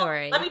your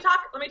story. Let me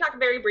talk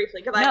very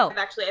briefly because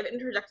I've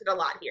interjected a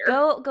lot here.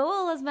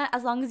 Go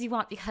as long as you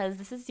want because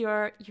this is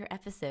your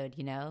episode.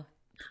 You know,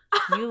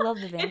 you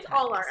love the vampires. It's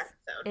all our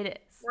episode. It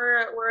is.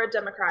 We're a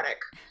democratic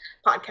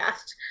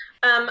podcast.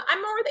 I'm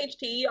more with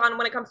HT on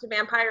when it comes to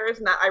vampires,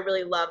 and that I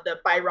really love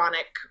the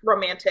Byronic,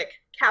 romantic,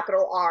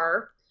 capital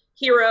R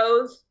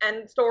heroes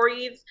and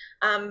stories.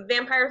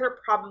 Vampires are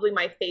probably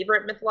my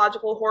favorite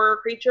mythological horror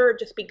creature,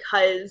 just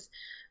because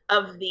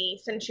of the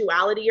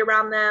sensuality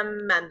around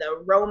them and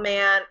the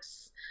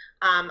romance.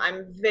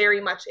 I'm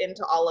very much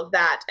into all of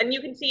that. And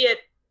you can see it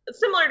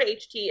similar to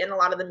HT in a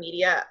lot of the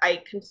media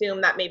I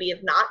consume that maybe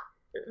is not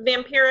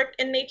vampiric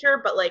in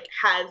nature, but like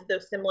has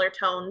those similar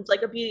tones,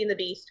 like a Beauty and the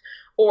Beast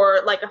or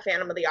like a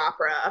Phantom of the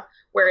Opera,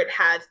 where it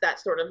has that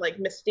sort of like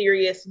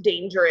mysterious,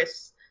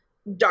 dangerous,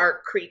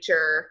 dark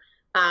creature.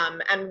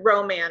 And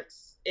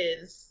romance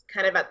is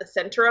kind of at the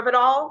center of it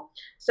all.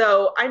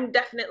 So I'm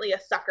definitely a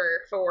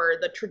sucker for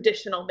the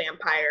traditional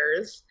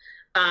vampires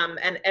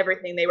and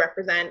everything they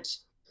represent.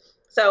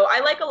 So I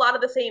like a lot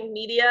of the same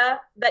media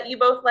that you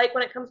both like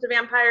when it comes to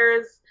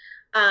vampires.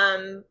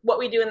 What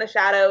We Do in the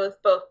Shadows,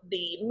 both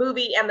the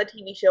movie and the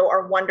TV show,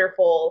 are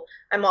wonderful.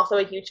 I'm also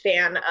a huge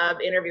fan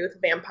of Interview with a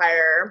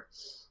Vampire.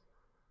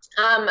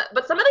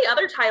 But some of the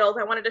other titles,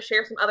 I wanted to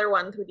share some other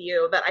ones with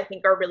you that I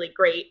think are really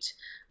great.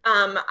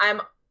 I'm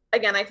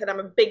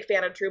a big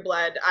fan of True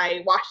Blood.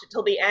 I watched it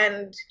till the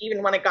end,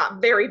 even when it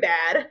got very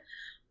bad.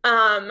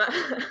 And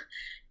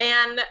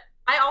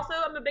I also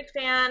am a big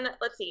fan,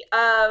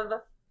 of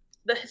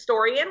The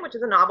Historian, which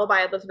is a novel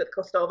by Elizabeth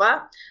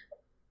Kostova.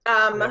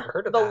 Never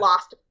heard of that.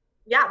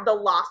 The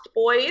Lost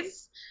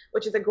Boys,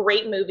 which is a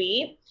great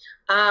movie.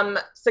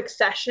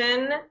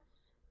 Succession,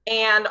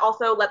 and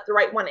also Let the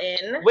Right One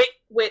In,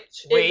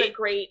 which is a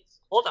great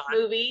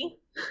movie.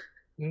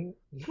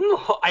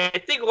 No,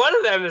 I think one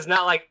of them is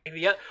not like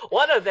the other.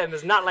 One of them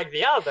is not like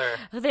the other.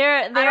 I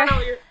don't know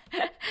what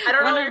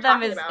you're One of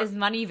them is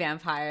money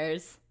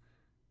vampires.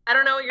 I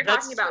don't know what you're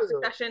talking about.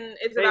 Succession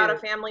is about a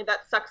family that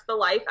sucks the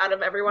life out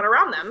of everyone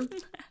around them.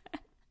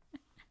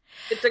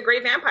 It's a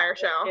great vampire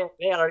show.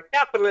 They are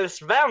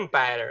capitalist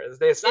vampires.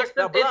 They suck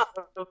the blood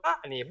of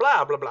money,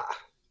 blah, blah, blah.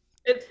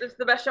 It's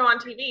the best show on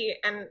TV,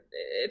 and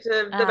it's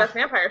the best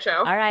vampire show.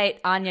 All right,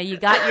 Anya, you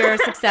got your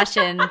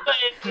Succession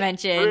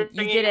mention.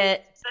 You did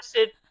it.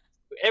 Succession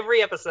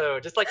every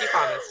episode, just like you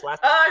promised.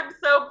 I'm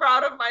so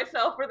proud of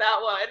myself for that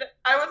one.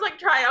 I was like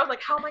trying. I was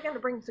like, how am I going to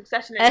bring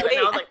Succession into it? And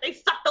I was like, they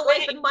suck the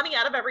life and money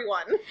out of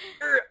everyone.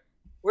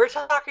 We're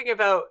talking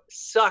about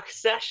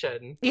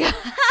Succession. Yeah.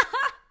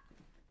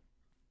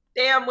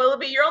 Damn,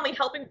 Willoughby, you're only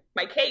helping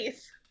my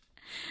case.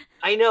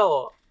 I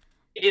know.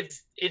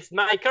 It's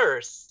my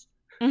curse.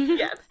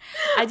 Yes.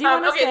 I do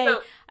want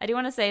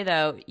to say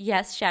though,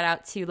 yes, shout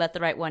out to Let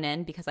the Right One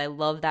In, because I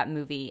love that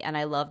movie, and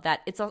I love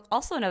that it's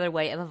also another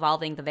way of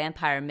evolving the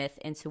vampire myth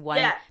into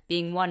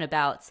being one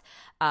about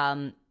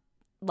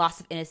loss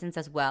of innocence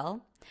as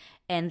well,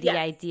 and the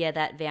idea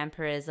that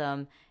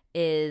vampirism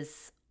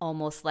is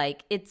almost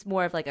like it's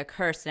more of like a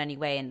curse in any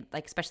way, and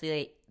like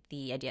especially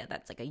the idea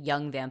that it's like a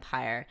young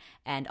vampire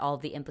and all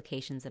the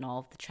implications and all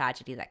of the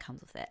tragedy that comes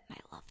with it. And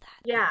I love that.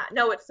 Yeah,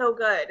 no, it's so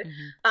good.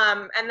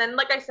 Mm-hmm. And then,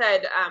 like I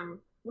said,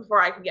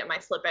 before I could get my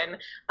slip in,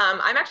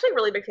 I'm actually a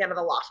really big fan of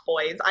The Lost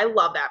Boys. I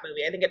love that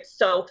movie. I think it's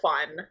so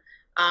fun.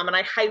 And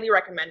I highly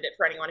recommend it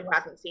for anyone who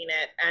hasn't seen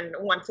it and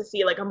wants to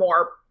see like a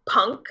more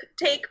punk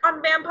take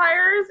on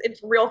vampires.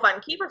 It's real fun.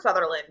 Kiefer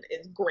Sutherland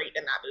is great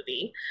in that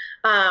movie.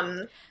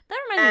 That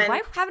reminds me,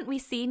 why haven't we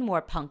seen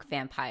more punk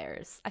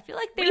vampires? I feel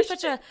like there's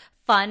such a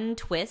fun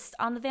twist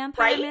on the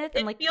vampire myth.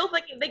 And it feels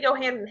like they go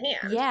hand in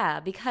hand. Yeah,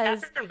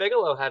 because Catherine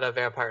Bigelow had a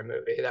vampire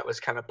movie that was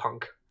kind of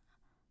punk.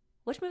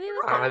 Which movie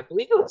was that? I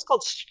believe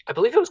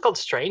it was called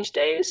Strange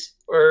Days.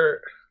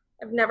 Or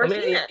I've never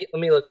seen it. Let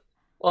me look.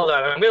 Hold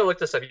on, I'm gonna look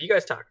this up. You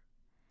guys talk.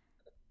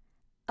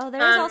 Oh, there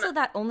was also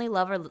that Only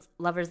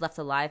Lovers Left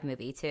Alive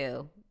movie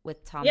too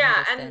with Tom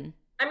Hiddleston. And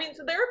I mean,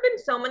 so there have been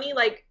so many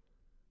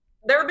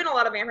there have been a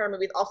lot of vampire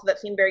movies also that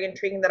seem very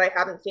intriguing that I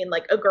haven't seen,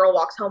 like A Girl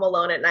Walks Home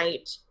Alone at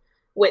Night,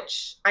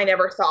 which I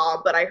never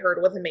saw but I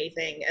heard was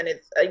amazing, and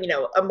it's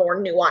a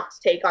more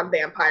nuanced take on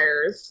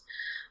vampires.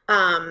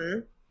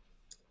 I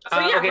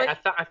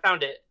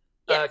found it.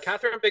 Yes.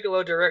 Catherine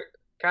Bigelow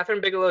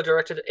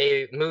directed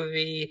a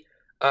movie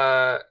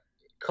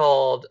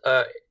called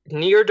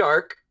Near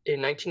Dark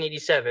in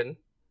 1987,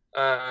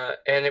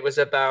 and it was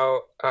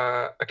about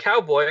a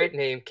cowboy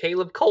named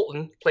Caleb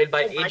Colton, played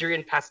by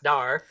Adrian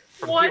Pasdar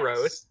from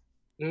Heroes,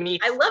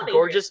 meets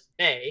gorgeous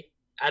May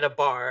at a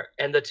bar,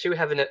 and the two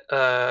have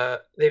they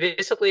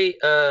basically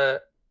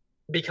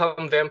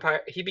become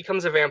vampire. He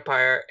becomes a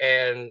vampire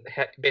and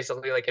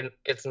basically like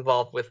gets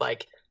involved with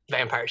like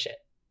vampire shit.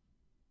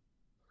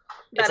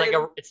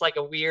 It's like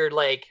a weird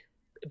like,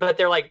 but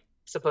they're like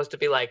supposed to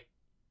be like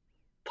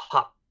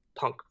pop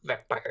punk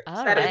vampires.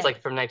 But it's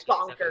like from 1970s.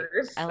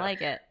 Bonkers. I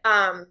like it.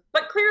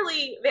 But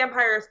clearly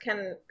vampires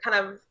can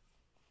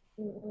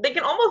they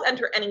can almost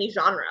enter any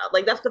genre.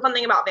 Like that's the fun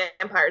thing about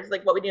vampires.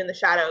 Like What We Do in the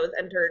Shadows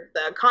entered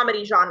the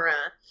comedy genre,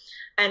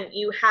 and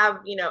you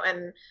have,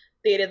 and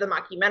they did the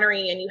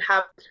mockumentary, and you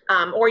have,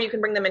 or you can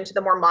bring them into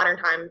the more modern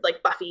times,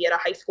 like Buffy at a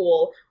high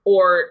school,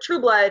 or True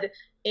Blood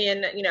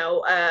in,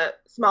 a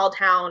small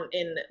town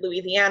in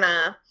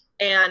Louisiana.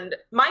 And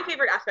my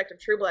favorite aspect of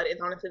True Blood is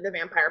honestly the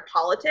vampire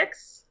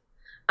politics,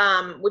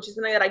 which is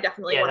something that I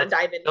definitely want to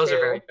dive into. Those are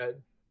very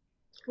good.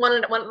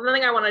 One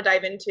thing I want to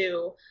dive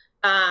into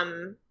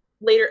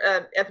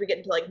later as we get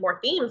into like more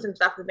themes and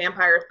stuff with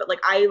vampires, but like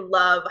I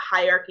love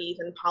hierarchies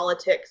and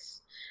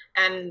politics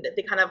and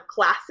the kind of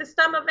class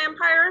system of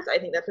vampires. I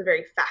think that's a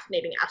very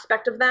fascinating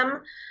aspect of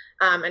them.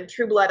 And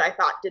True Blood, I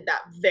thought, did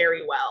that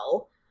very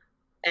well.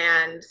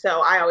 And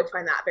so I always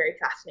find that very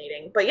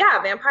fascinating. But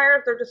yeah,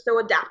 vampires, they're just so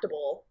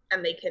adaptable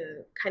and they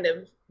can kind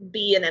of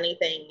be in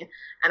anything.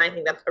 And I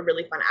think that's a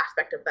really fun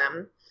aspect of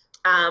them.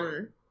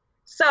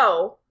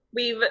 So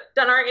we've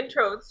done our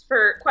intros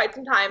for quite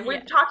some time.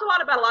 We've talked a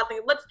lot about a lot of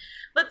things. Let's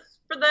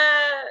for the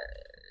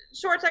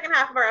short second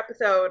half of our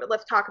episode,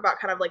 let's talk about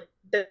kind of like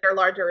their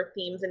larger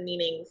themes and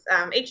meanings.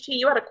 HT,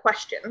 you had a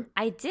question.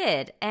 I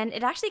did, and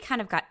it actually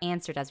kind of got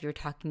answered as we were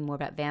talking more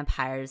about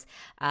vampires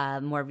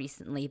more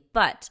recently.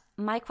 But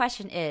my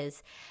question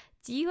is,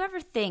 do you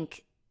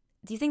think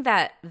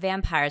that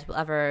vampires will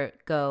ever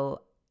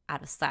go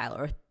out of style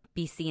or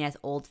be seen as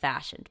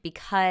old-fashioned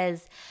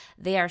because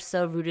they are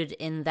so rooted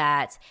in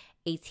that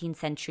 18th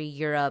century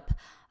Europe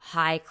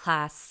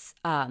high-class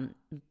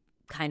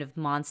kind of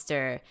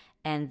monster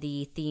and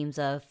the themes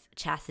of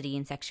chastity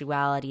and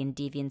sexuality and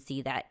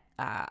deviancy that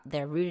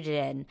they're rooted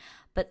in?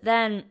 But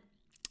then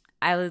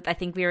I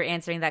think we were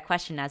answering that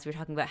question as we were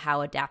talking about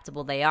how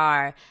adaptable they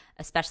are,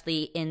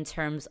 especially in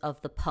terms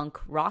of the punk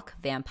rock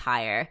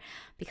vampire,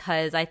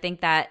 because I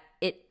think that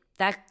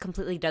that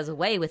completely does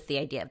away with the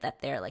idea of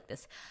that they're like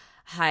this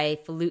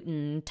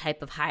highfalutin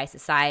type of high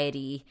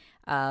society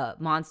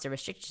monster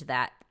restricted to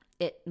that.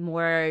 It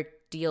more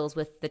deals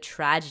with the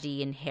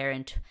tragedy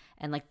inherent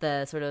and like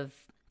the sort of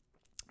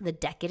the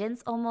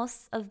decadence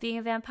almost of being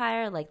a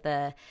vampire, like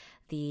the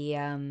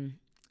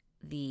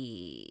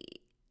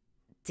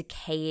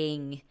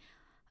decaying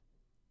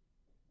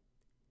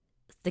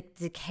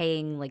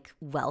like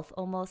wealth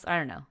almost. I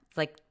don't know. It's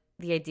like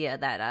the idea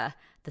that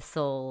the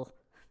soul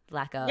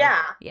lack of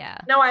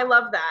No, I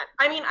love that.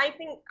 I mean, I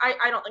think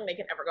I don't think they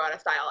can ever go out of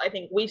style. I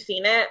think we've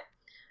seen it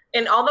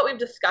in all that we've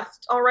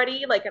discussed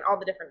already, like in all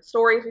the different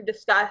stories we've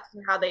discussed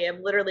and how they have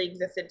literally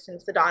existed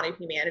since the dawn of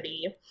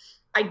humanity.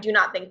 I do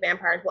not think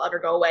vampires will ever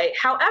go away.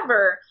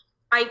 However,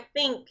 I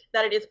think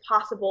that it is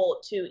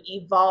possible to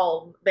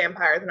evolve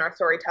vampires in our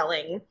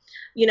storytelling.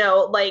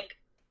 Like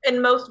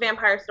in most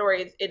vampire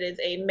stories, it is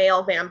a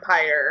male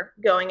vampire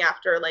going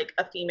after like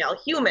a female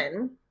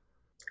human.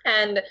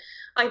 And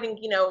I think,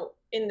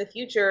 in the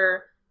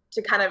future,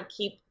 to kind of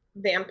keep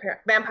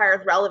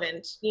vampires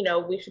relevant,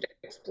 we should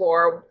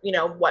explore,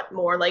 what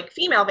more like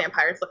female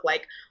vampires look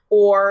like,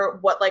 or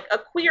what like a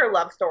queer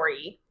love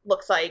story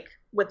looks like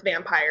with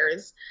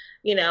vampires,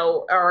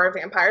 or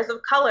vampires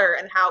of color,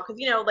 and how, because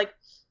like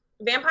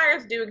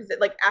vampires do exist.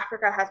 Like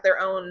Africa has their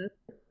own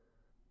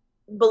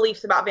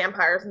beliefs about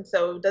vampires, and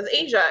so does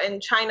Asia. In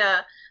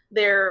China,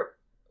 there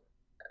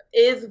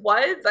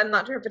I'm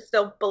not sure if it's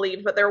still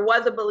believed, but there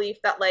was a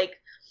belief that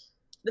like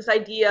this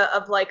idea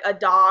of like a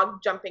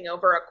dog jumping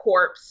over a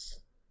corpse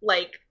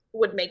like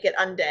would make it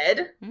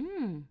undead.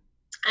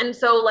 And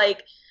so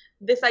like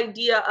this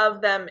idea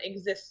of them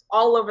exists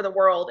all over the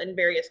world in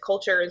various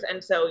cultures.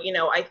 And so,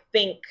 I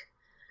think,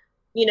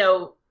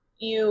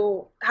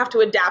 you have to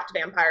adapt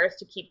vampires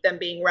to keep them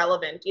being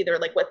relevant, either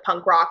like with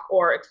punk rock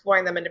or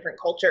exploring them in different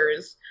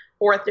cultures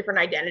or with different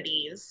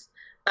identities.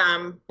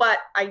 But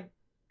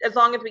as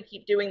long as we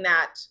keep doing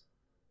that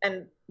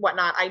and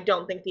whatnot, I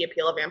don't think the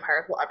appeal of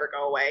vampires will ever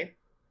go away.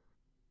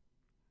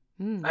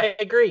 I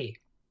agree.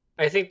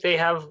 I think they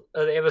have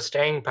a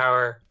staying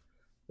power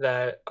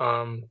that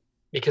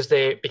because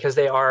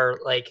they are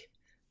like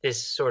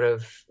this sort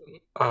of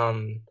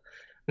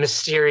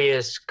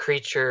mysterious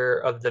creature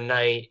of the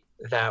night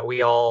that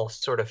we all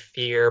sort of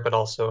fear, but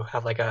also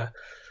have like a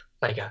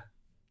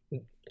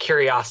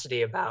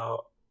curiosity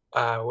about,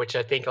 which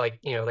I think like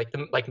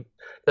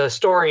the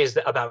stories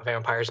about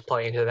vampires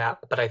play into that.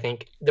 But I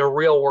think the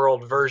real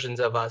world versions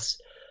of us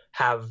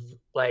have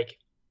like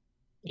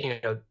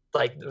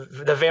like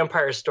the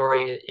vampire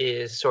story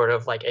is sort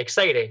of like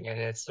exciting and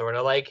it's sort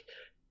of like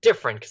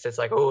different because it's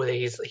like, oh,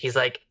 he's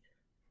like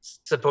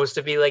supposed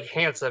to be like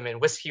handsome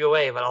and whisk you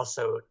away, but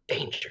also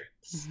dangerous.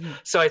 Mm-hmm.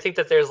 So I think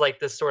that there's like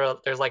this sort of,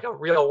 there's like a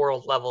real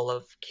world level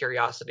of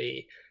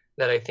curiosity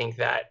that I think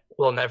that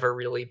will never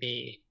really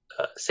be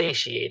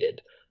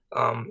satiated.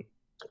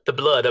 The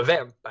blood of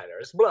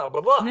vampires, blah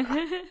blah blah.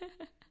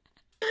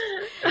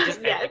 I'm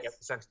just Yes. like a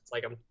sentence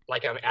like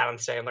I'm Adam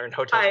Sandler in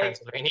Hotel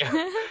Transylvania.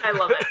 I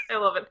love it. I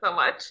love it so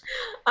much.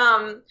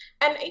 And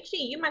HG,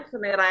 you mentioned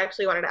something that I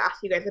actually wanted to ask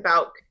you guys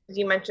about.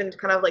 You mentioned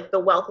kind of like the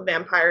wealth of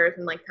vampires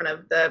and like kind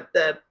of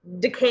the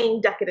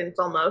decaying decadence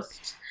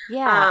almost.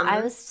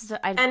 Yeah,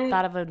 I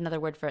thought of another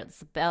word for it.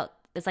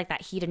 It's like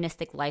that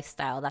hedonistic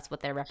lifestyle. That's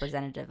what they're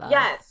representative of.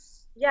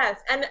 Yes,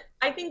 yes. And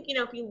I think, you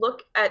know, if you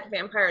look at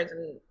vampires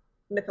and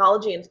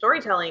mythology and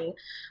storytelling,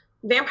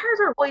 vampires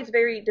are always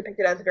very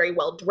depicted as very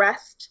well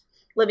dressed,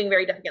 living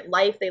very decadent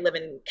life. They live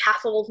in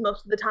castles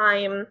most of the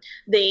time.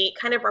 They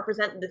kind of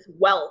represent this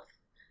wealth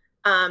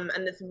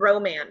and this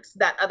romance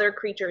that other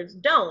creatures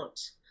don't.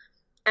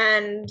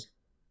 And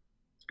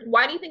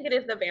why do you think it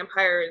is that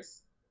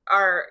vampires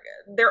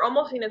they're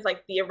almost seen as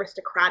like the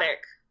aristocratic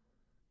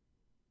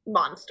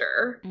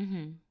monster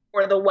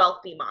or the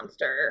wealthy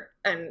monster?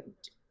 And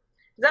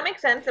does that make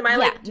sense? Am I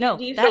do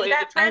you see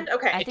that trend?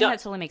 Okay. I think that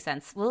totally makes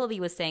sense. Willoughby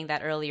was saying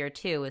that earlier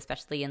too,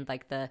 especially in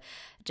like the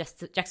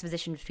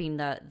juxtaposition between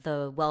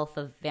the wealth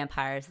of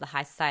vampires, the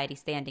high society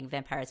standing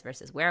vampires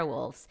versus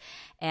werewolves.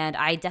 And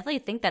I definitely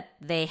think that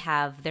they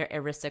have their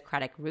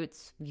aristocratic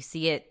roots. You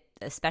see it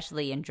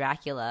especially in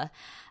Dracula.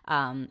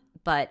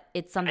 But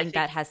it's something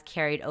that has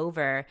carried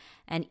over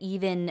and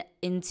even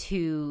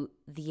into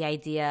the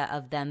idea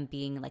of them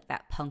being like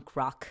that punk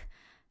rock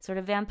sort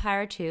of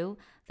vampire too,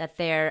 that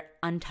they're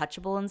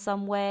untouchable in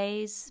some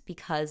ways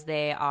because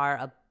they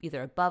are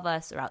either above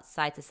us or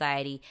outside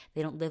society.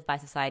 They don't live by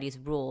society's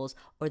rules,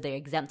 or they're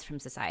exempt from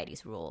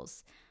society's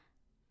rules.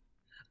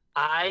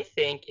 I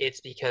think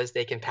it's because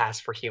they can pass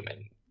for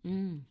human,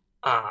 and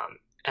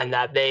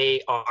that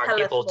they are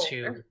able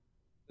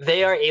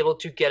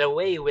to get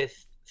away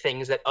with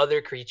things that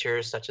other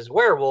creatures, such as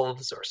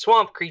werewolves or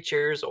swamp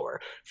creatures or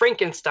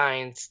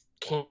Frankensteins,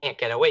 can't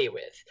get away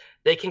with.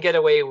 They can get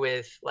away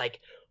with like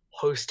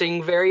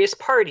hosting various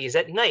parties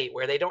at night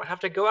where they don't have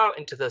to go out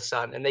into the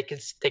sun, and they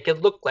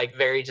could look like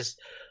very just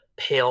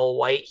pale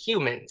white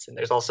humans. And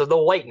there's also the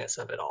whiteness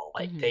of it all.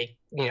 Like they,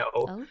 you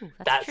know,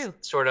 that's true.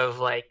 Sort of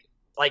like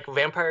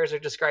vampires are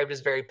described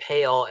as very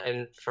pale,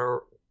 and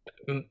for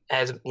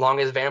as long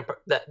as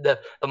the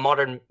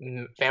modern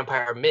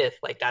vampire myth,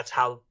 like that's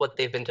what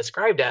they've been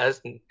described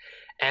as,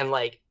 and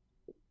like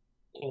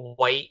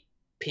white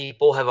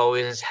people have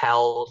always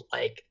held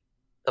like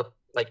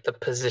the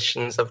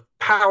positions of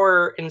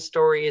power in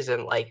stories,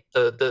 and like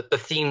the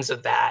themes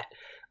of that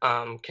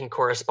can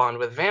correspond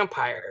with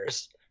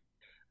vampires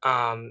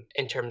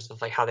in terms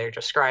of like how they're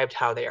described,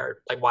 how they are,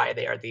 like why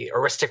they are the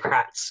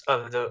aristocrats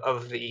of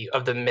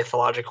the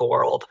mythological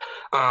world.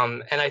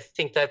 And I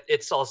think that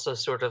it's also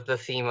sort of the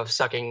theme of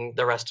sucking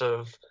the rest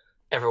of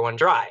everyone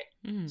dry.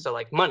 So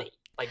like money,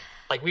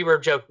 like we were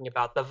joking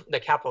about the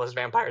capitalist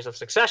vampires of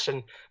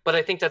Succession, but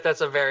I think that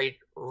that's a very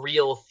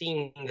real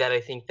theme that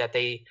I think that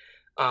they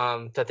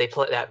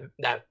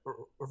that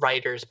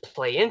writers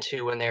play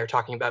into when they're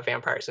talking about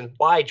vampires, and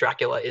why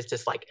Dracula is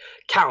this like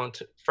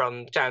count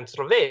from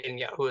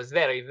Transylvania who is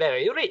very,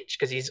 very rich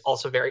because he's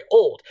also very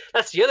old.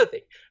 That's the other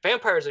thing.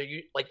 Vampires are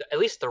like, at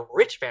least the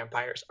rich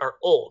vampires are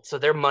old, so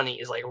their money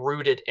is like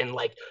rooted in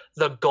like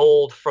the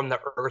gold from the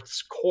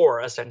earth's core,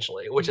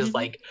 essentially, which is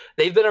like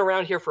they've been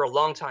around here for a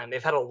long time.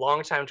 They've had a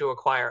long time to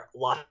acquire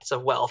lots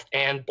of wealth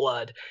and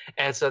blood,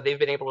 and so they've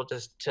been able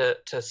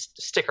to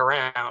stick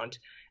around.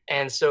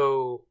 And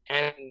so,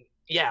 and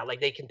yeah, like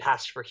they can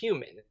pass for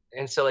human.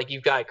 And so like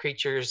you've got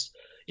creatures,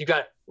 you've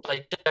got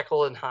like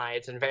Jekyll and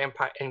Hydes and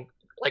vampire and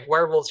like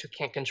werewolves who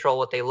can't control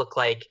what they look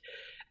like.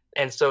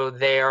 And so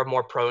they are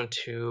more prone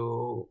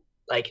to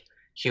like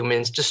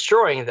humans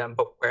destroying them.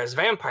 But whereas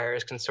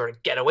vampires can sort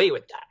of get away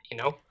with that, you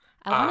know?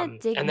 I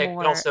want to dig and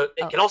more.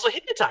 It can also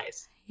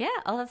hypnotize. Yeah,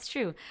 that's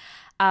true.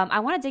 I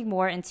want to dig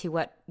more into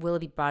what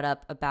Willoughby brought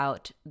up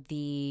about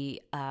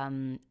the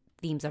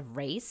themes of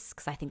race,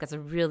 because I think that's a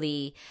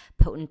really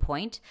potent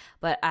point.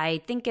 But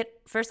I think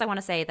I want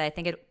to say that I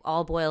think it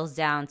all boils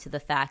down to the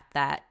fact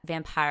that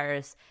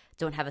vampires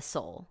don't have a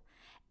soul.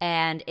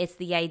 And it's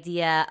the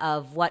idea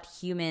of what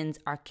humans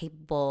are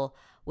capable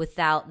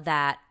without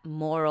that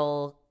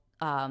moral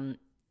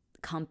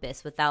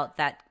compass, without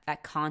that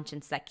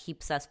conscience that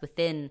keeps us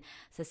within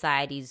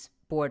society's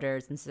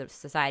borders and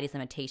society's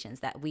limitations,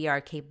 that we are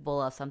capable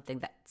of something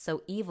that's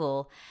so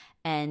evil,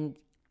 and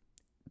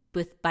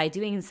by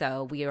doing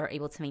so, we are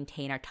able to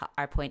maintain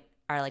our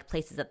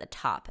places at the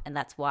top, and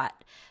that's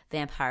what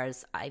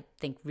vampires, I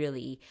think,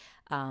 really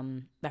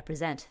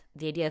represent.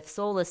 The idea of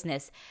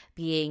soullessness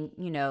being,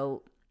 you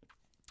know,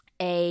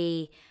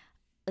 a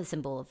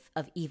symbol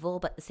of evil,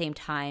 but at the same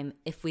time,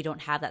 if we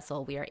don't have that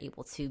soul, we are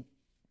able to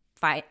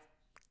fight,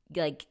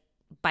 like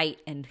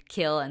bite and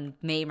kill and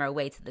maim our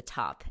way to the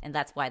top, and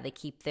that's why they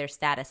keep their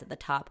status at the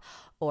top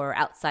or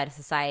outside of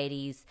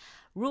society's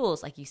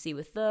rules, like you see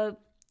with the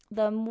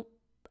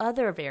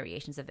other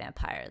variations of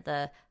vampire,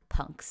 the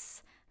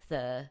punks,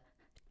 the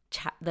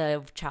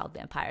child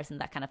vampires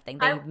and that kind of thing.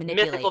 They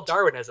manipulate. Mythical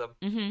Darwinism.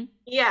 Mm-hmm.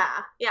 Yeah.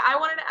 I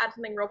wanted to add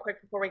something real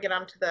quick before we get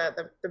on to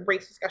the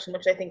race discussion,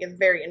 which I think is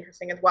very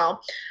interesting as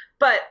well.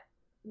 But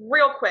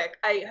real quick,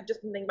 I have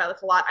just been thinking about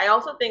this a lot. I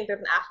also think there's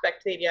an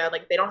aspect to the idea,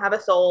 like, they don't have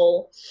a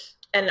soul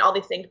and all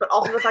these things, but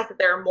also the fact that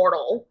they're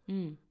immortal,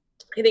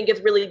 I think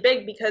is really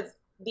big, because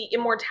the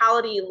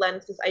immortality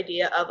lends this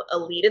idea of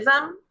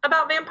elitism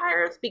about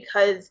vampires,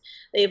 because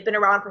they've been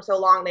around for so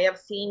long. They have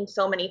seen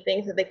so many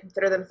things that they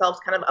consider themselves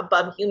kind of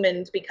above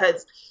humans,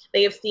 because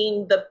they have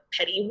seen the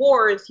petty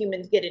wars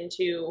humans get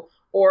into,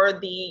 or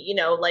the,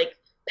 like,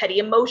 petty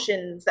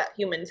emotions that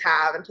humans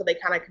have, and so they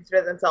kind of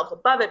consider themselves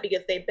above it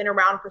because they've been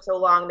around for so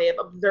long. They have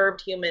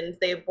observed humans.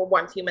 They were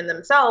once human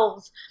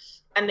themselves,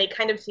 and they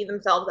kind of see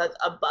themselves as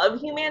above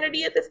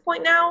humanity at this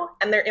point now,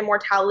 and their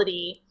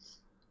immortality.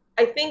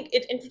 I think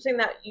it's interesting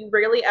that you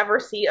rarely ever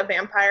see a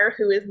vampire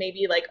who is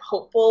maybe, like,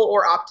 hopeful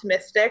or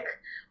optimistic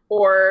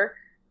or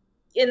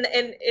in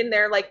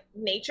their, like,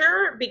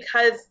 nature,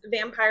 because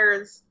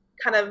vampires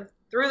kind of,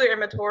 through their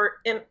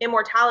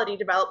immortality,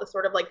 develop a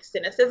sort of, like,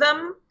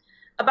 cynicism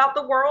about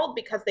the world,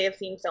 because they have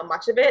seen so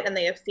much of it and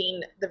they have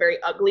seen the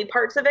very ugly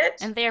parts of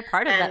it. And they are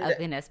part of that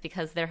ugliness,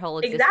 because their whole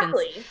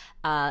existence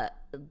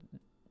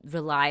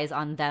relies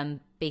on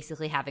them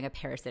basically having a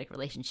parasitic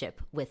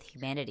relationship with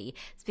humanity.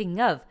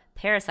 Speaking of,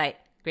 Parasite,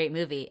 great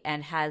movie,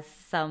 and has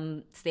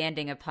some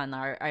standing upon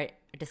our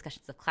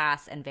discussions of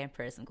class and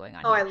vampirism going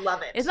on. Oh, here. I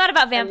love it. It's not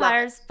about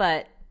vampires,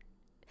 but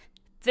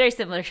it's very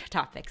similar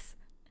topics.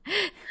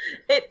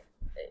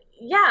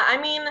 I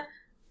mean,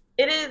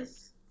 it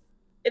is.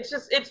 It's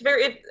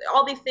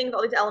all these things,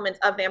 all these elements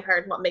of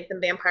vampires, what make them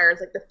vampires,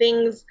 like the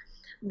things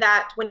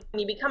that when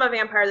you become a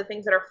vampire, the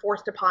things that are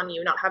forced upon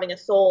you, not having a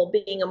soul,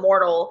 being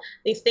immortal,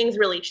 these things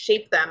really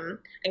shape them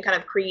and kind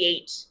of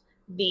create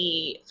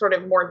the sort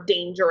of more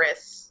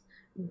dangerous,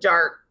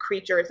 dark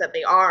creatures that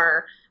they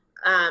are.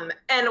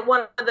 And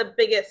one of the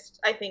biggest,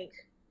 I think,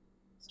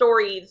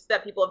 stories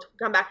that people have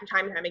come back to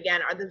time and time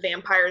again are the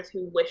vampires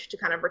who wish to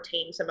kind of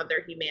retain some of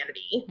their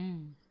humanity.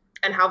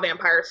 And how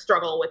vampires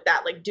struggle with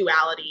that, like,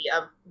 duality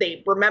of,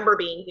 they remember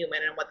being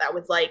human and what that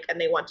was like, and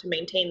they want to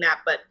maintain that,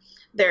 but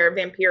their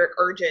vampiric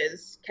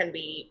urges can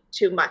be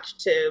too much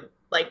to,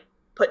 like,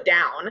 put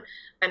down.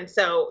 And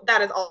so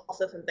that is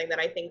also something that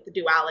I think the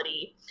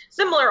duality,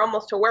 similar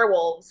almost to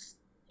werewolves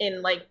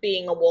in, like,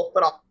 being a wolf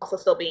but also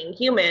still being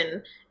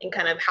human, and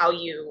kind of how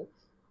you,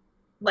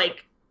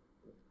 like,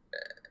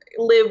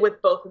 live with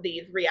both of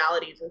these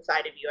realities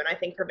inside of you. And I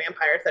think for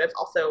vampires that is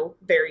also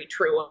very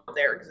true of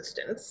their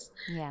existence,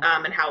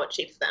 and how it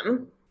shapes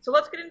them. So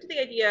let's get into the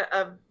idea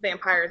of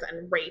vampires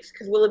and race,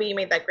 because Willoughby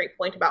made that great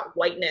point about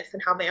whiteness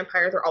and how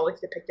vampires are always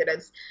depicted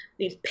as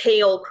these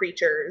pale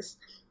creatures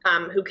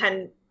who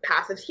can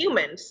pass as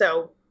humans.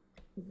 So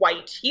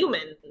white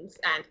humans.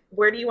 And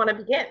where do you want to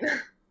begin?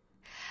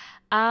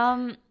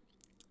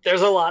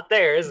 There's a lot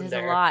there, isn't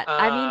there? There's a lot.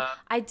 I mean,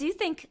 I do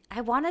think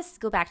I want to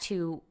go back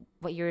to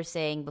what you were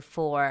saying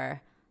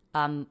before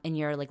in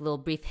your, like, little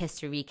brief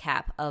history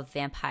recap of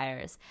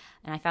vampires.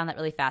 And I found that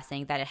really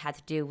fascinating, that it had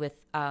to do with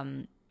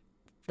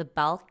the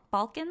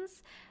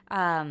Balkans.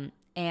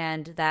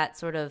 And that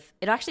sort of,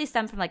 it actually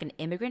stemmed from, like, an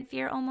immigrant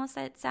fear almost,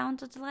 it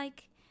sounded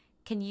like.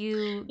 Can you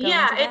go into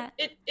that?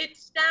 It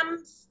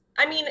stems,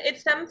 it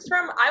stems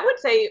from, I would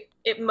say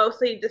it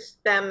mostly just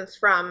stems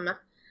from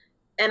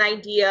an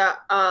idea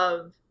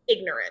of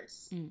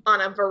ignorance on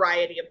a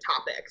variety of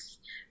topics,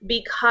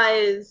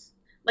 because,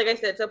 like I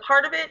said, so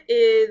part of it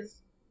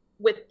is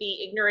with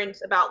the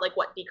ignorance about, like,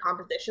 what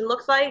decomposition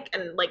looks like,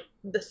 and, like,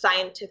 the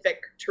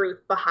scientific truth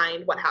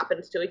behind what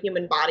happens to a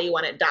human body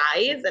when it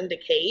dies and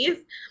decays,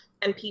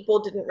 and people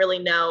didn't really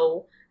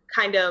know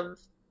kind of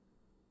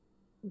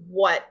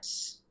what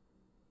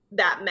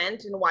that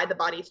meant and why the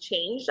bodies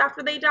changed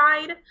after they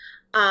died.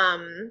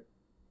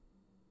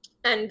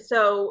 And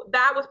so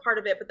that was part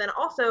of it. But then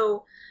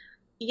also,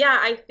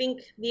 I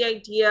think the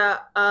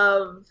idea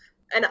of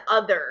an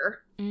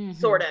other,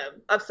 sort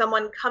of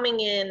someone coming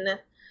in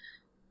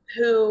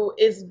who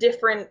is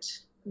different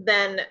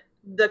than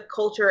the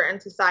culture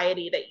and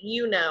society that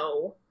you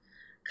know,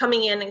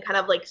 coming in and kind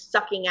of, like,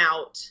 sucking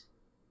out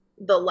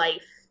the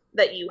life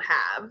that you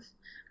have.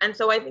 And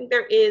so I think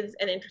there is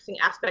an interesting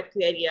aspect to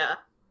the idea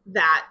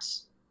that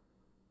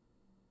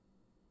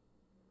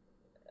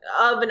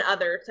of an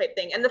other type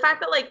thing. And the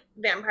fact that, like,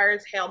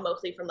 vampires hail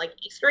mostly from, like,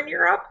 Eastern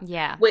Europe.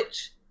 Yeah.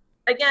 Which,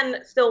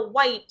 again, still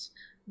white,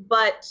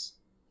 but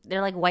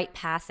they're, like, white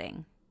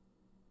passing,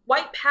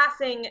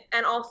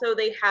 and also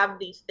they have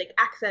these thick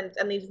accents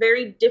and these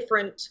very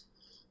different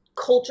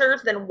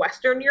cultures than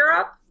Western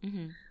Europe,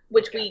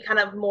 which we kind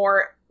of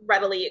more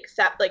readily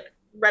accept as,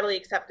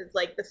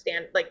 like, the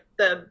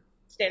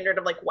standard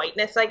of, like,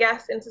 whiteness, I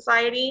guess, in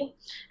society.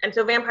 And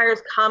so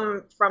vampires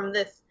come from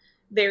this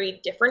very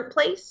different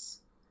place.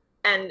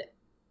 And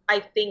I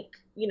think,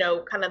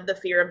 kind of the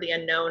fear of the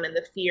unknown and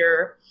the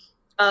fear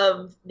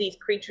of these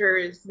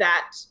creatures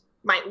that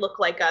might look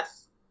like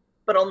us,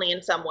 but only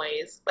in some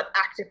ways, but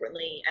act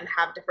differently and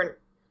have different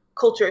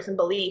cultures and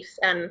beliefs,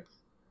 and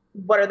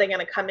what are they going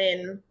to come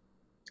in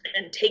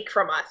and take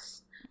from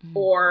us,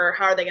 or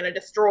how are they going to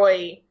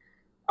destroy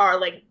our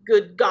like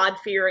good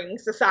God-fearing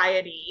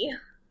society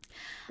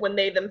when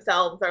they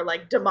themselves are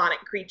like demonic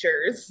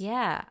creatures.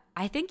 Yeah,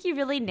 I think you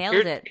really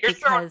nailed it. You're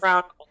throwing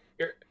around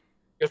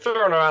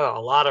a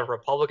lot of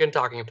Republican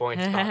talking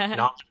points about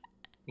not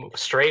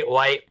straight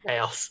white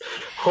males.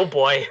 Oh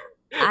boy.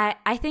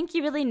 I think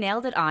you really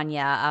nailed it,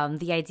 Anya.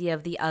 The idea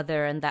of the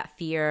other and that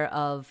fear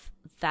of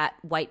that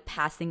white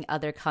passing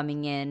other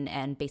coming in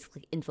and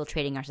basically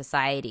infiltrating our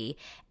society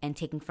and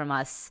taking from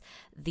us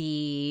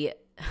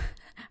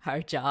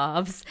our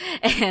jobs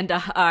and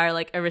our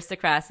like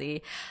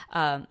aristocracy.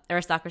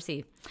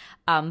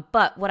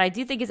 But what I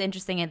do think is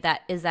interesting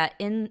is that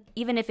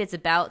even if it's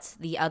about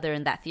the other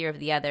and that fear of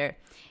the other,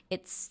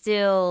 it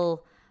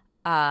still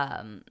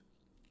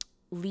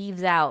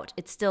leaves out.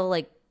 It still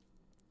like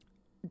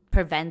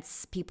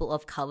prevents people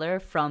of color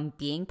from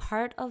being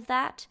part of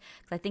that.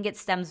 I think it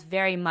stems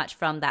very much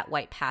from that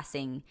white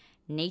passing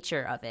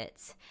nature of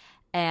it.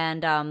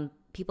 And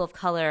people of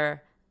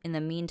color, in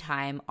the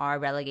meantime, are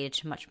relegated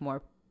to much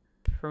more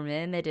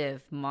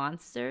primitive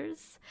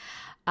monsters.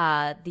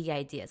 The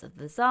ideas of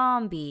the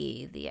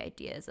zombie, the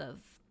ideas of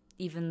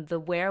even the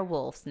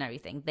werewolves and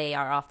everything, they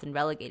are often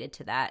relegated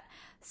to that.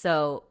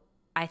 So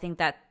I think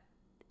that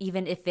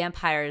even if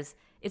vampires,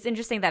 it's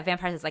interesting that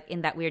vampires is like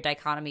in that weird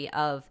dichotomy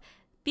of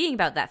being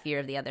about that fear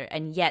of the other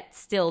and yet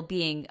still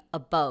being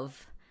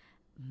above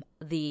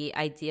the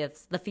idea of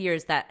the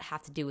fears that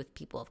have to do with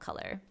people of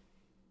color.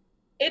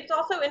 It's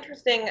also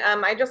interesting.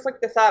 I just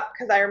looked this up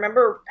because I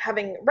remember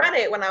having read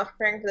it when I was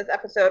preparing for this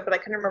episode, but I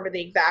couldn't remember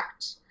the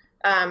exact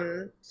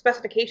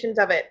specifications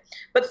of it.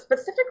 But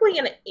specifically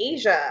in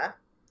Asia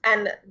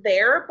and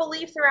their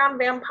beliefs around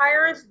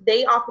vampires,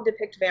 they often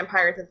depict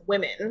vampires as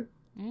women,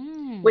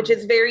 which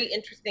is very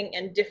interesting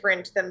and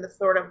different than the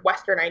sort of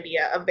Western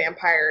idea of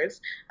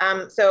vampires.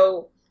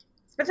 So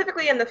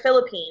specifically in the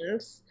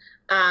Philippines,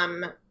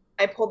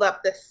 I pulled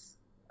up this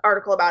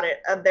article about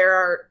it. There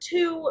are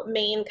two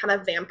main kind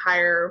of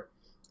vampire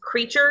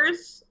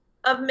creatures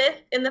of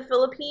myth in the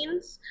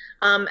Philippines,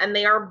 and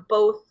they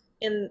both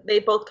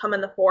come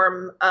in the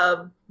form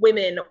of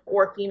women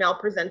or female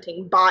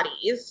presenting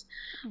bodies.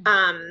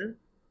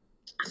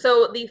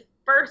 So the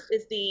first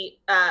is the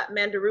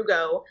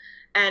Mandarugo,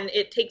 and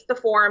it takes the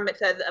form, it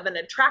says, of an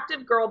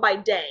attractive girl by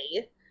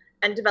day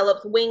and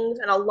develops wings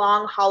and a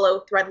long,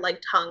 hollow,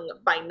 thread-like tongue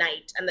by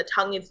night, and the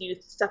tongue is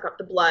used to suck up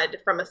the blood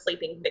from a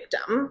sleeping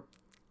victim.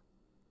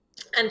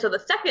 And so the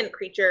second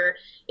creature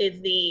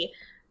is the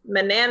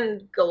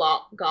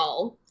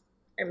Manananggal.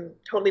 I'm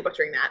totally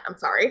butchering that. I'm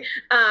sorry.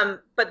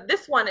 But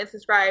this one is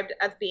described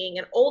as being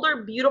an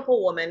older,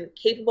 beautiful woman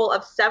capable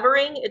of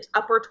severing its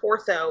upper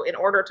torso in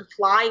order to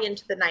fly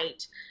into the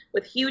night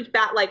with huge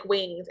bat-like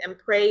wings and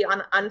prey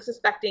on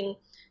unsuspecting,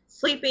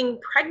 sleeping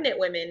pregnant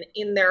women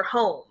in their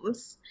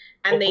homes.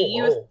 And they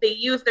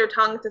use their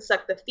tongue to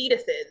suck the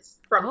fetuses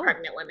from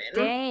pregnant women.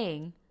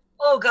 Dang.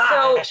 Oh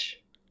gosh.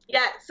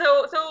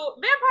 So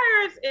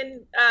vampires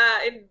in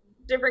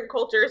different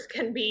cultures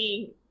can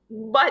be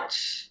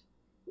much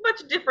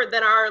different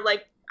than our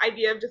like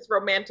idea of just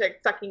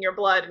romantic sucking your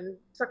blood and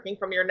sucking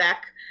from your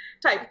neck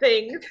type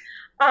things.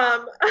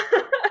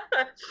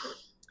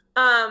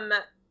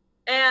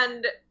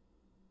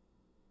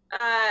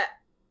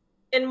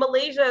 In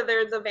Malaysia,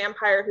 there's a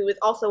vampire who is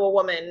also a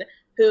woman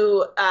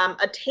who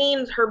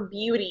attains her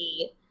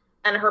beauty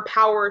and her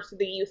powers through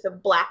the use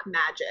of black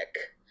magic.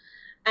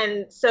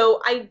 And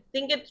so I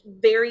think it's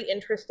very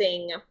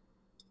interesting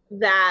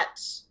that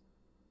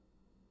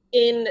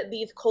in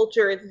these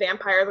cultures,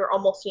 vampires are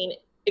almost seen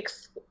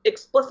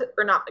exclusively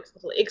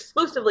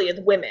as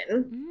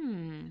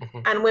women,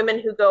 and women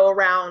who go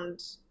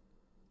around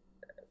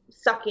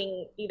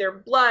sucking either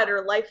blood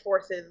or life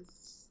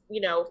forces,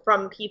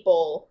 from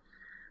people.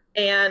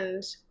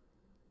 And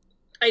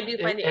I do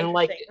find it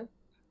interesting.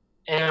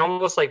 And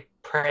almost like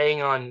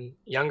preying on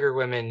younger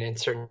women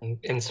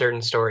in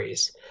certain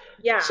stories.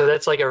 Yeah. So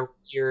that's like a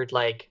weird,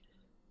 like,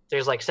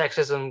 there's like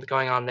sexism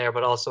going on there,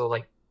 but also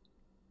like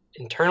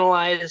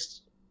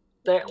internalized.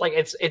 Like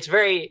it's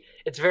very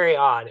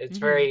odd. It's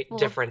very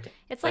different.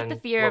 It's like the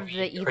fear of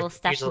the evil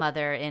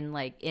stepmother in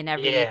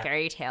every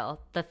fairy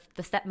tale. The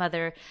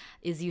stepmother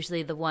is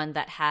usually the one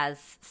that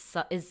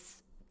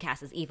is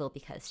cast as evil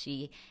because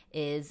she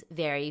is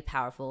very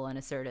powerful and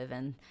assertive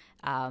and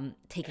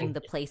taking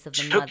the place of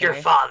the mother. Took your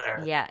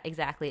father. Yeah,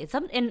 exactly.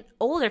 In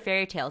older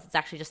fairy tales, it's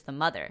actually just the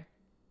mother.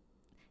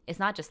 It's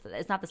not the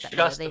stepmother.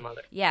 Just the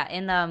mother. Yeah,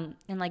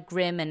 in like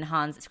Grimm and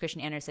Hans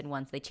Christian Andersen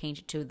ones, they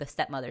changed it to the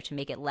stepmother to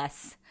make it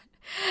less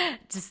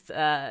just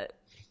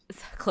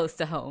close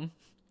to home.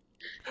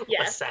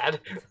 Yeah. That's sad.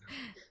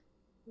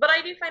 But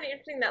I do find it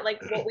interesting that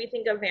like what we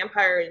think of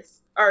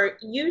vampires are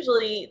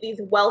usually these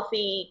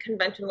wealthy,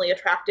 conventionally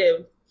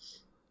attractive,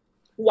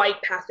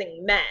 white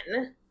passing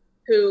men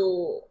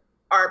who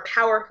are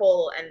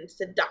powerful and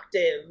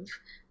seductive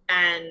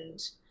and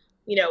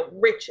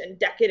rich and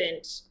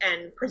decadent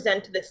and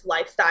present this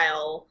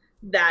lifestyle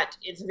that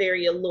is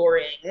very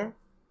alluring.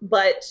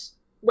 But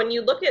when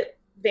you look at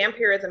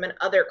vampirism in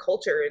other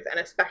cultures, and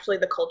especially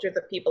the cultures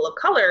of people of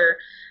color,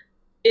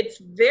 it's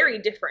very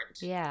different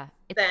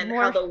than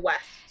how the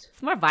West.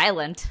 It's more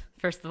violent,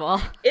 first of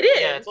all. It is.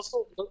 Yeah, it's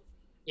also,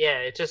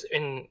 it just,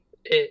 and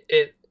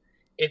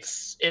it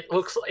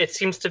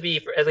seems to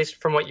be, at least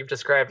from what you've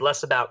described,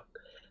 less about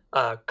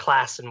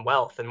class and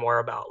wealth and more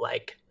about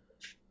like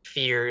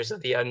fears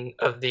of the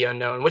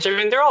unknown, which, I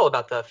mean, they're all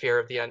about the fear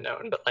of the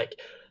unknown, but like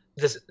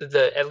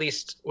at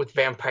least with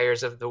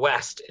vampires of the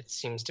West, it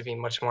seems to be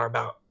much more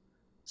about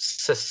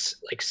societal.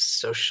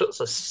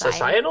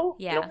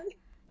 Yeah.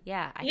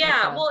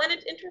 Yeah. Well, and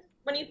it's interesting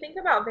when you think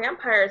about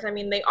vampires. I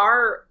mean, they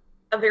are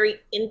a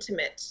very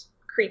intimate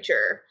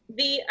creature.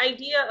 The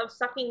idea of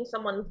sucking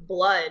someone's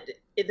blood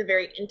is a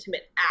very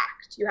intimate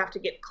act. You have to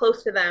get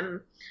close to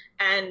them,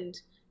 and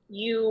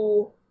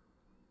you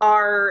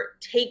are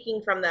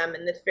taking from them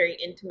in this very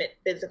intimate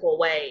physical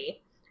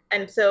way.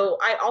 And so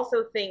I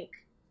also think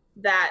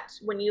that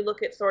when you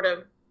look at sort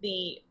of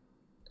the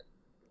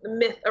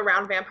myth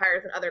around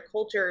vampires in other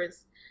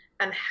cultures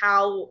and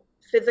how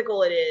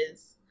physical it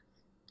is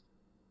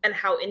and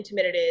how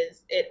intimate it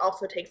is, it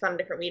also takes on a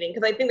different meaning.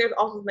 Because I think there's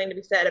also something to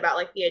be said about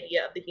like the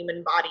idea of the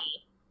human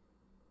body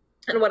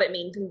and what it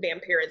means in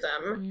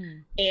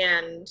vampirism,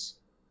 and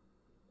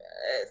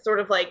sort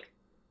of like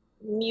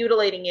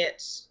mutilating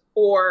it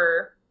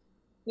or,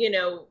 you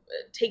know,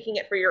 taking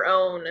it for your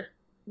own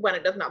when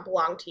it does not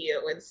belong to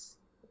you is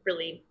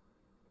really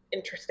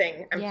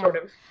interesting. I'm sort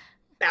of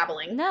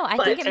babbling. No, I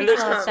think it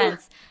makes a lot of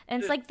sense.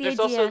 And it's like the idea.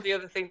 There's also the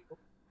other thing.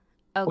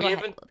 We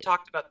haven't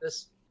talked about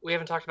this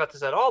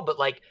at all, but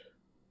like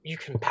you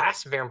can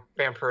pass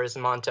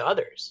vampirism on to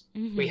others.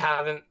 We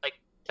haven't, like,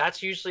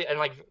 that's usually, and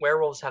like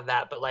werewolves have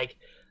that, but like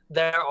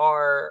there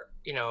are,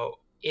 you know,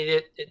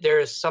 there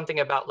is something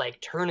about like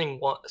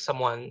turning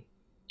someone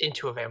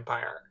into a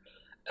vampire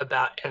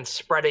and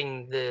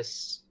spreading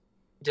this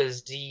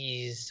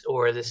disease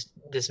or this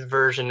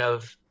version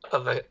of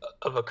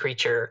a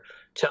creature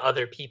to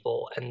other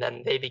people, and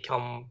then they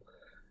become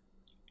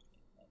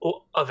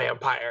a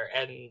vampire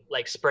and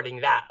like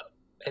spreading that,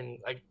 and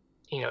like,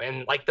 you know,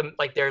 and like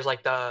there's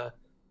like the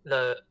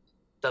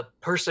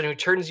person who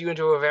turns you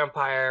into a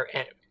vampire,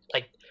 and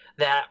like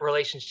that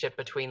relationship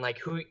between like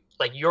who,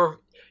 like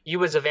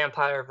you as a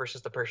vampire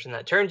versus the person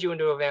that turns you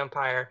into a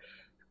vampire,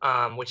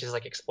 which is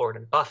like explored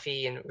in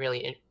Buffy in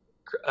really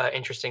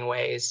interesting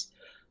ways,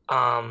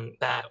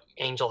 that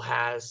Angel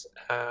has,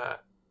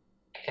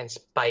 and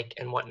Spike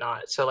and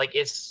whatnot. So like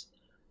it's,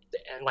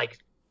 and like,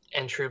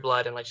 and True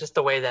Blood, and like just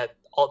the way that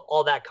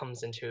all that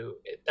comes into,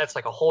 that's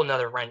like a whole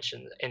nother wrench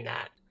in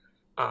that,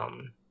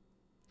 and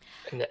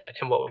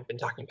what we've been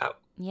talking about.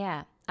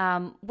 Yeah.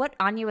 What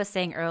Anya was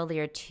saying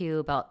earlier too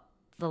about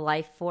the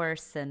life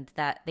force and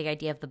that the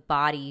idea of the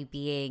body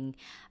being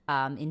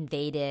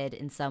invaded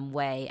in some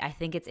way, I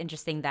think it's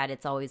interesting that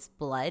it's always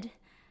blood,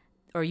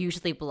 or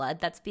usually blood,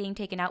 that's being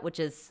taken out, which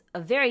is a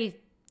very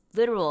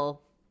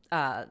literal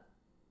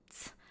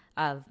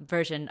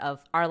version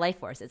of our life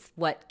force. It's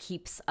what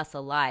keeps us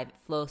alive. It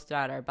flows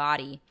throughout our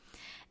body.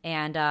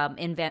 And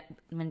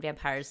when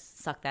vampires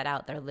suck that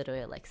out, they're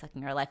literally like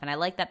sucking our life. And I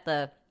like that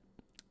the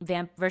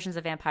versions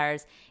of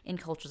vampires in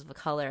cultures of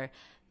color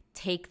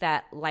take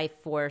that life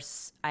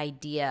force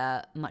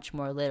idea much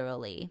more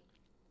literally.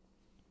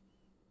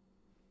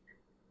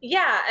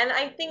 Yeah, and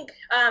I think,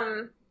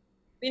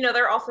 you know,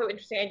 there are also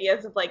interesting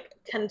ideas of like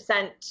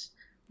consent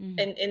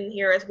in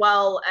here as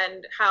well,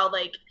 and how,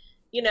 like,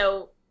 you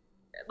know,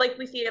 like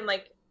we see in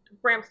like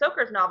Bram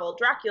Stoker's novel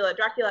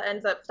Dracula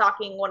ends up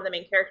stalking one of the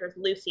main characters,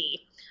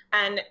 Lucy,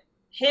 and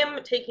him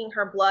taking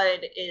her blood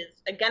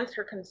is against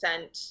her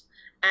consent,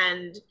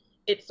 and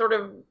it sort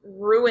of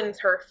ruins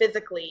her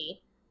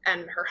physically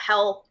and her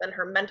health and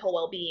her mental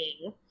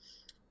well-being.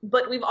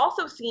 But we've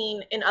also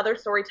seen in other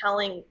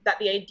storytelling that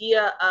the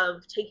idea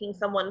of taking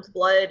someone's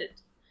blood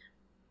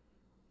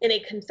in a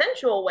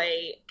consensual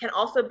way can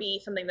also be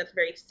something that's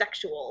very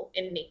sexual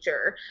in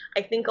nature.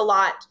 I think a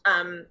lot,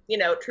 you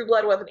know, True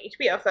Blood was an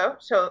HBO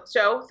show,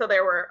 so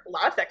there were a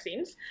lot of sex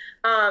scenes.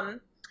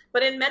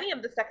 But in many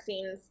of the sex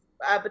scenes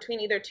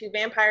between either two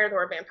vampires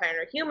or a vampire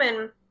and a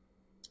human,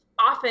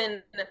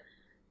 often,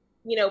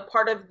 you know,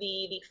 part of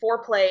the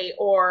foreplay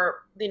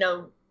or, you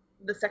know,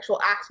 the sexual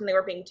acts when they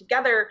were being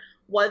together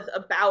was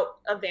about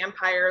a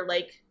vampire,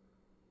 like,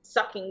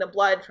 sucking the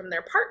blood from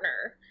their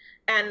partner,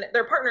 and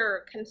their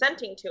partner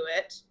consenting to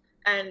it,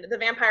 and the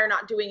vampire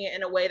not doing it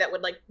in a way that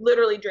would, like,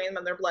 literally drain them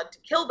of their blood to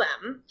kill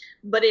them,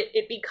 but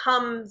it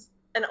becomes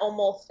an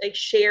almost a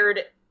shared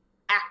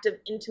act of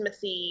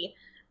intimacy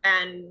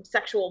and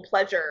sexual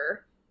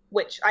pleasure,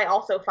 which I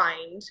also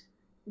find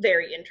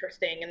very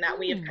interesting, and that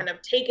we have kind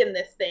of taken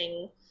this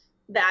thing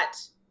that,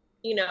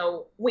 you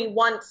know, we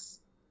once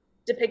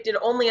depicted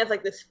only as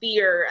like this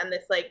fear and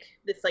this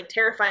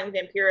terrifying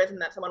vampirism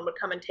that someone would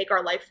come and take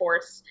our life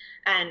force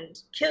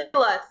and kill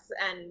us,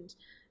 and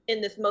in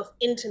this most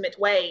intimate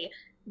way.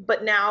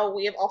 But now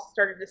we have also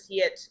started to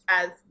see it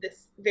as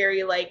this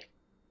very like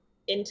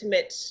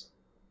intimate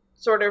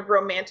sort of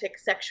romantic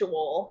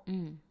sexual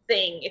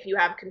thing if you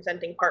have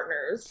consenting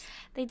partners.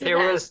 They do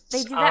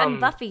that in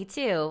Buffy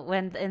too,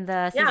 when in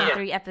the season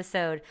 3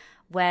 episode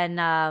when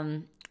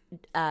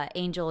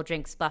Angel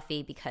drinks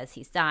Buffy because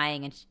he's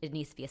dying and it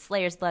needs to be a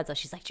Slayer's blood, so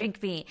she's like, drink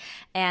me.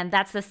 And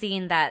that's the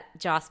scene that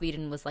Joss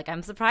Whedon was like,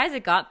 I'm surprised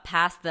it got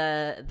past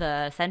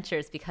the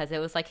censors, because it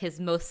was like his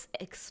most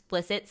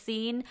explicit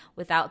scene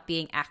without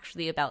being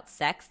actually about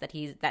sex that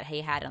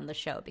he had on the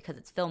show, because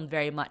it's filmed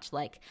very much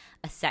like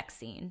a sex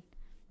scene.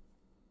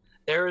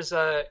 There's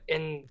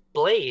in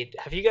Blade.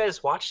 Have you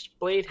guys watched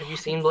Blade? Have you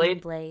seen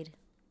Blade?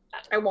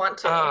 I want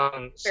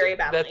to very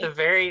badly. At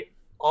the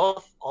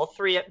all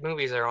 3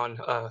 movies are on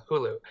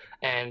Hulu,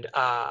 and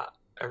I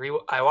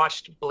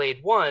watched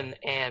Blade 1,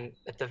 and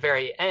at the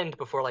very end,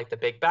 before like the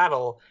big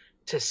battle,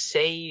 to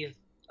save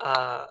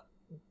the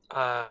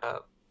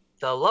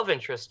love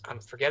interest, I'm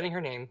forgetting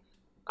her name,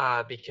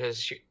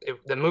 because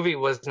the movie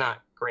was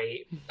not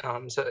great. So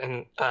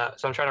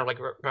I'm trying to like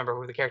remember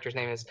who the character's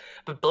name is.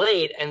 But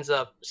Blade ends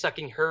up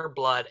sucking her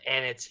blood,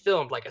 and it's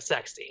filmed like a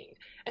sex scene,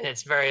 and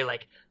it's very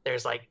like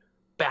there's like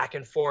back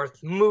and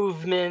forth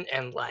movement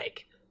and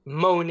like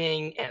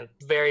moaning, and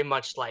very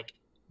much like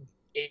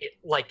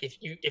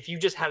if you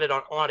just had it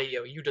on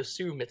audio, you'd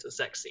assume it's a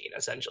sex scene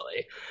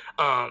essentially.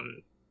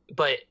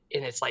 But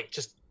it's like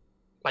just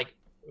like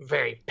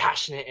very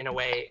passionate in a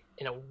way,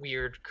 in a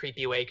weird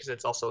creepy way, because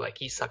it's also like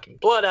he's sucking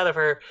blood out of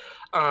her,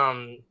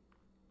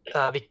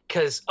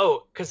 because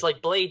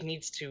like Blade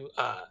needs to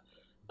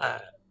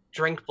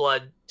drink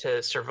blood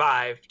to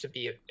survive, to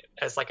be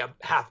as like a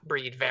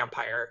half-breed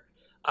vampire,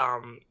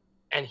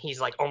 and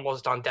he's like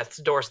almost on death's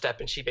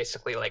doorstep, and she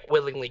basically like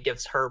willingly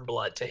gives her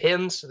blood to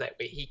him so that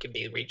he can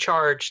be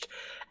recharged.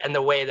 And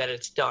the way that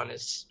it's done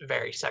is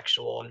very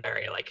sexual and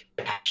very like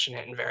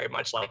passionate, and very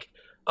much like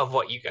of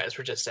what you guys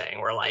were just saying,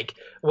 where like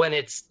when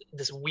it's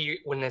this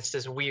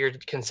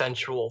weird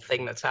consensual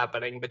thing that's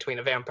happening between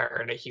a vampire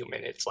and a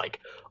human, it's like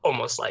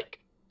almost like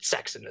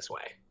sex in this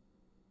way.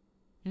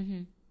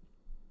 Mm-hmm.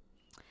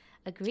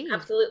 Agreed.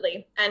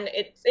 Absolutely. And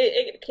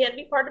it can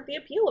be part of the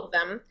appeal of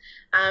them.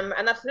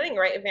 And that's the thing,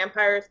 right?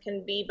 Vampires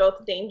can be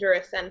both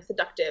dangerous and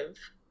seductive.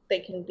 They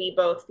can be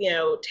both,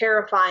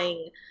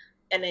 terrifying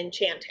and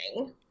enchanting.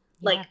 Yeah.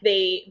 Like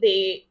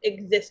they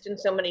exist in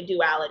so many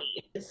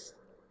dualities,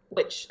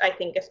 which I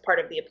think is part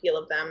of the appeal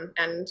of them,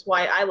 and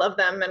why I love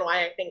them, and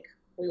why I think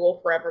we will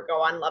forever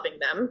go on loving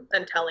them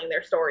and telling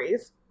their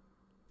stories.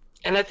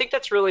 And I think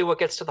that's really what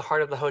gets to the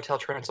heart of the Hotel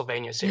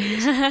Transylvania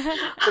series.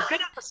 It's a good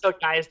episode,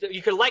 guys. You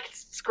can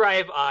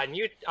subscribe on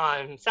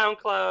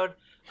SoundCloud.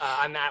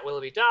 I'm at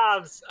Willoughby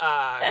Dobbs.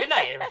 Good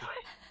night, everybody.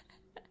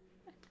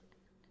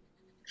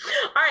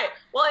 All right.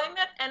 Well, I think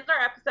that ends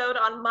our episode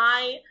on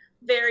my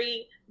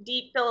very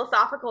deep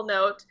philosophical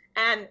note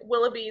and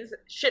Willoughby's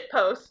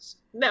shitpost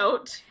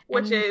note,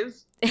 which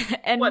is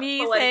and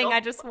me saying I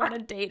just want to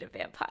date a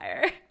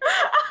vampire.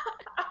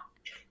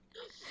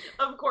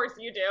 Of course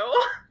you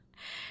do.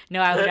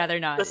 No, I would rather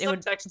not. It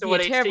would be a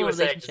terrible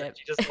relationship.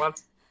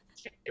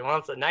 He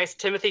wants a nice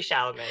Timothy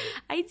Chalamet.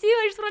 I do.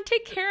 I just want to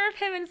take care of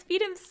him and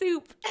feed him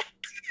soup.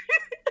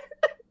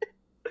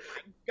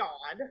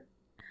 God.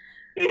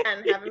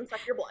 And have him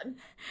suck your blood.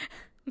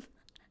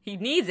 He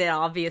needs it,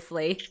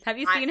 obviously. Have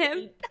you seen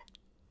him?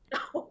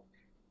 No.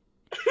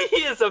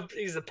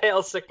 He's a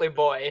pale, sickly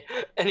boy,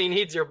 and he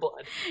needs your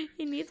blood.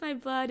 He needs my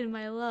blood and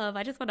my love.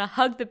 I just want to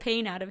hug the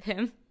pain out of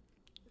him.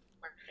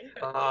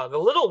 The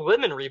Little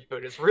Women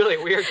reboot is really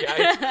weird, guys.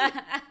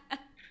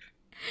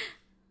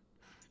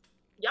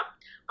 Yep.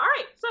 All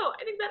right, so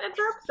I think that ends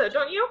our episode,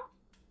 don't you?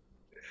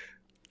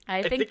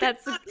 I think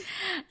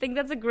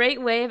that's a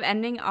great way of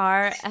ending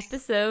our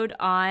episode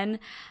on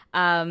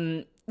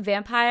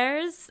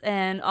vampires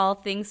and all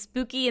things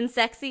spooky and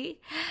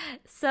sexy.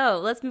 So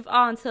let's move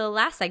on to the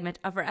last segment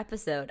of our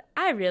episode.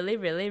 I really,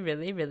 really,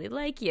 really, really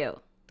like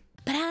you.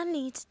 But I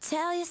need to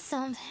tell you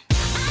something.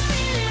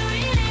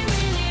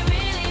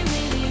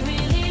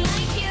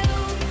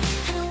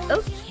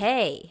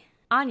 Okay,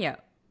 Anya,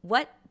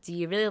 what do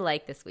you really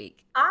like this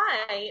week?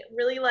 I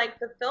really like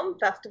the film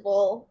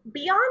festival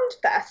Beyond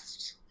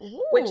Fest,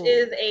 Ooh. Which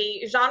is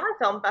a genre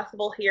film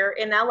festival here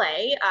in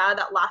LA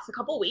that lasts a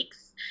couple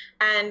weeks.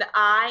 And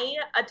I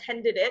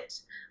attended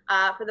it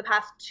for the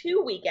past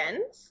 2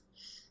 weekends.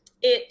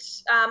 It,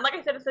 like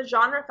I said, it's a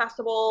genre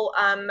festival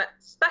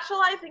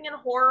specializing in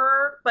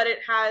horror, but it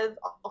has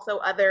also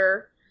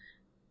other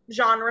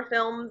genre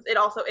films. It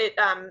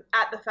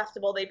at the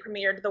festival they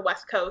premiered the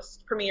West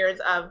Coast premieres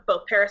of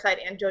both Parasite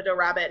and Jojo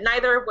Rabbit,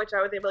 neither of which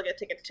I was able to get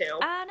tickets to.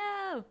 I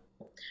know.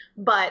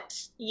 But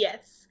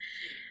yes.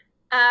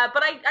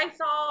 But I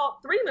saw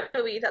 3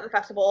 movies at the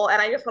festival, and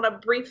I just want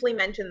to briefly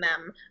mention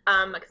them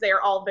because they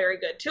are all very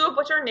good. 2 of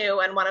which are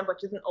new, and 1 of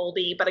which is an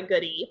oldie but a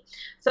goodie.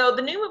 So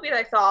the new movies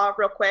I saw,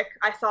 real quick,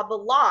 I saw The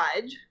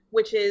Lodge,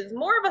 which is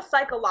more of a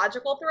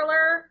psychological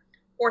thriller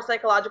or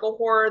psychological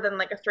horror than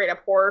like a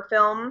straight-up horror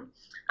film.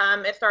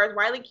 It stars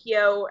Riley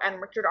Keough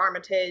and Richard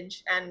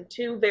Armitage and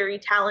 2 very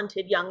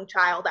talented young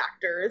child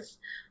actors.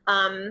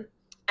 And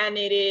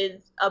it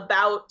is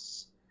about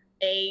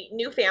a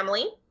new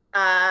family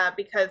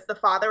because the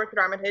father, Richard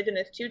Armitage, and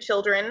his two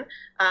children,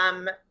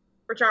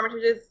 Richard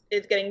Armitage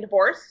is getting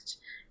divorced,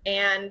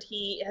 and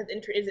he is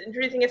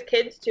introducing his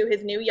kids to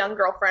his new young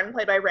girlfriend,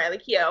 played by Riley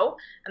Keough,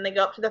 and they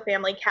go up to the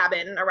family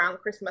cabin around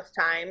Christmas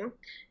time,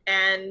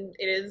 and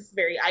it is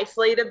very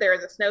isolated. There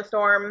is a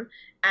snowstorm,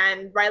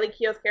 and Riley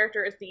Keough's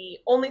character is the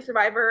only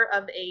survivor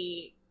of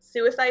a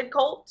suicide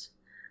cult,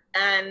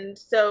 and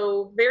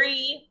so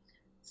very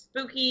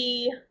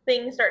spooky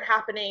things start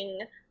happening,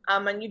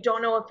 and you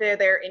don't know if they're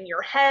there in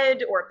your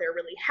head or if they're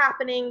really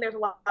happening. There's a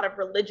lot of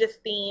religious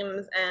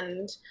themes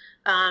and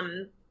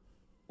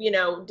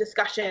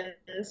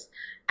discussions,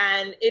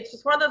 and it's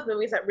just one of those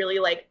movies that really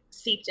like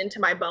seeped into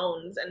my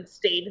bones and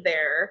stayed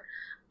there.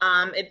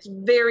 It's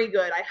very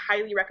good. I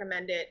highly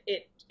recommend it.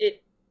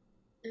 It's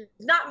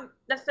not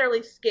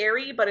necessarily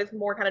scary, but it's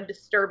more kind of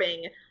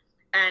disturbing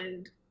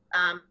and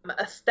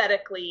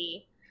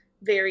aesthetically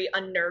very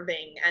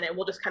unnerving, and it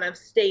will just kind of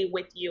stay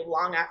with you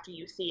long after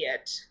you see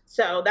it.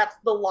 So that's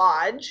The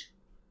Lodge,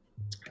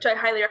 which I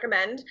highly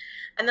recommend.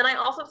 And then I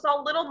also saw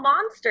Little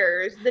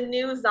Monsters, the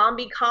new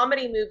zombie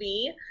comedy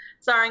movie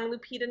starring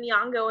Lupita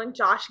Nyong'o and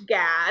Josh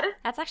Gad.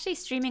 That's actually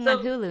streaming on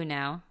Hulu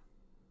now.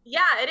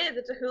 Yeah, it is.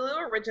 It's a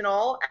Hulu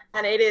original,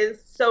 and it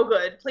is so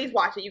good. Please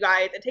watch it, you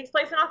guys. It takes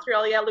place in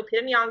Australia.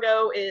 Lupita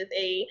Nyong'o is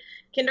a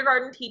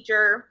kindergarten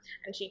teacher,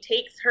 and she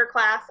takes her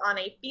class on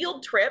a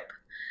field trip.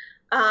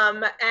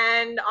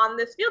 And on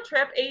this field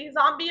trip, a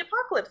zombie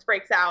apocalypse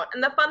breaks out.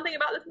 And the fun thing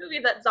about this movie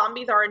is that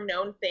zombies are a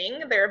known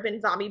thing. There have been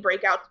zombie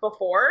breakouts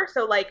before.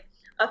 So, like,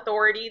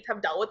 authorities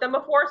have dealt with them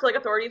before. So, like,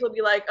 authorities will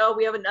be like, oh,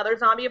 we have another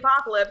zombie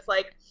apocalypse.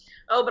 Like,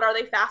 oh, but are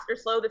they fast or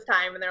slow this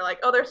time? And they're like,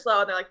 oh, they're slow.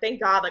 And they're like,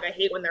 thank God. Like, I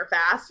hate when they're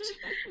fast.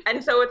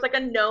 And so it's, like, a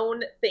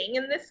known thing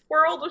in this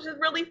world, which is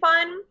really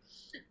fun.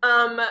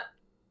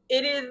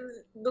 It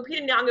is,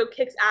 Lupita Nyong'o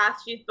kicks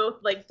ass. She's both,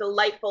 like,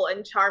 delightful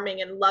and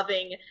charming and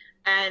loving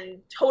and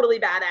totally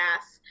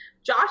badass.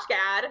 Josh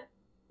Gad,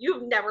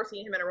 you've never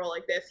seen him in a role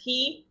like this.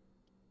 He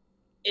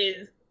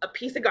is a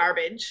piece of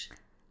garbage,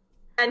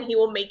 and he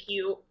will make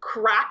you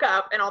crack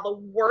up in all the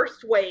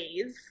worst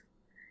ways.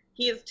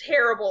 He is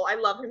terrible. I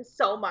love him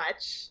so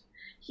much.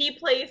 He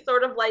plays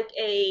sort of like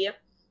he's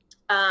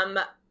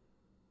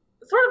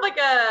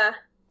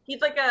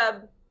like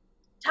a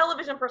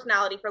television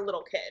personality for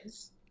little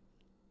kids,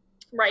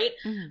 right?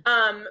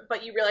 Mm-hmm.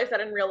 But you realize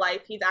that in real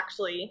life, he's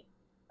actually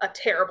a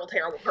terrible,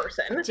 terrible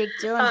person. Jake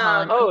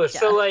Gyllenhaal.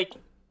 So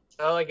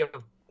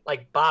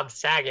Bob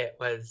Saget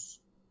was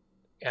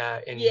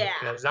in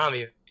a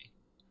zombie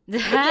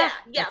movie.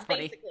 yeah,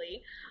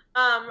 basically.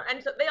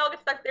 And so they all get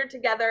stuck there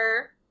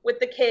together with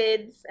the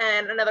kids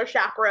and another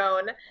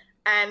chaperone,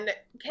 and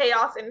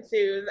chaos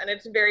ensues, and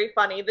it's very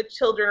funny. The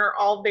children are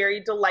all very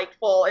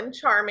delightful and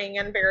charming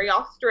and very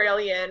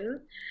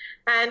Australian,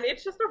 and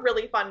it's just a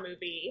really fun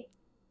movie.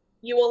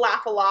 You will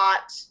laugh a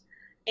lot.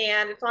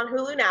 And it's on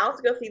Hulu now,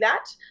 so go see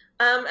that.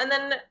 And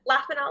then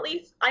last but not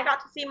least, I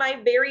got to see my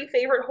very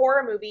favorite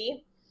horror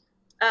movie,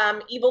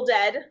 Evil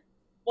Dead.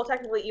 Well,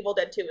 technically Evil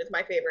Dead 2 is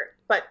my favorite,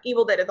 but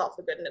Evil Dead is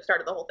also good, and it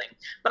started the whole thing.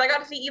 But I got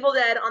to see Evil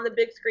Dead on the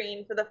big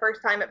screen for the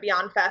first time at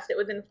Beyond Fest. It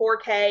was in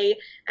 4K,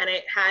 and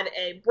it had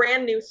a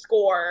brand new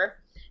score,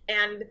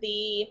 and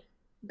the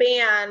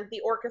band, the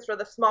orchestra,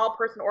 the small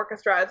person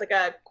orchestra, is like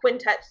a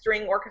quintet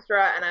string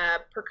orchestra and a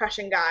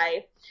percussion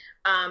guy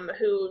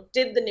who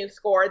did the new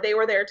score. They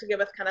were there to give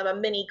us kind of a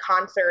mini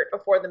concert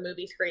before the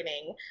movie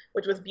screening,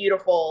 which was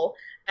beautiful.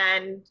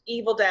 And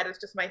Evil Dead is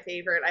just my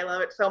favorite. I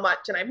love it so much,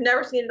 and I've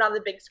never seen it on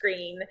the big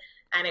screen,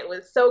 and it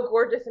was so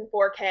gorgeous in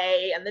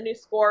 4K, and the new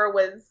score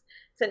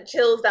sent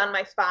chills down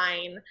my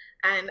spine,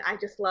 and I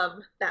just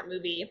love that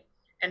movie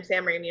and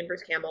Sam Raimi and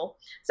Bruce Campbell.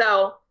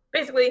 So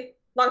basically,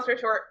 long story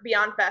short,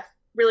 Beyond Fest,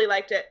 really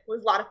liked it. It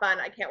was a lot of fun.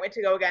 I can't wait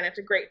to go again. It's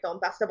a great film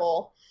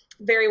festival,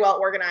 very well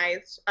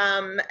organized,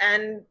 and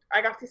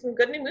I got to see some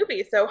good new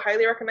movies, so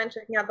highly recommend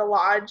checking out The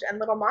Lodge and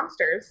Little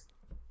Monsters.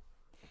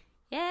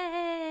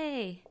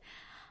 Yay!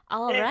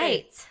 All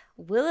right,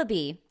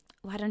 Willoughby,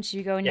 why don't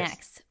you go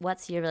next?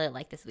 What's you really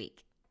like this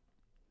week?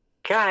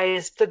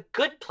 Guys, The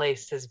Good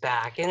Place is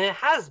back, and it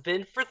has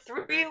been for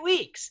 3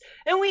 weeks,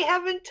 and we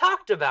haven't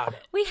talked about it.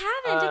 We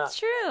haven't, it's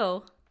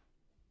true.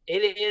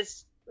 It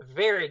is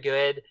very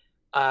good.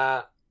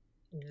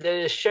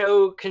 The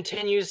show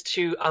continues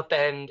to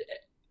upend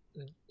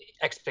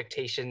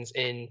expectations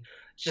in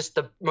just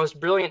the most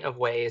brilliant of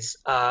ways.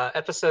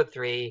 Episode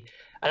 3,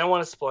 I don't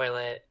want to spoil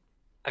it.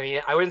 I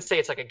mean, I wouldn't say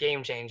it's like a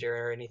game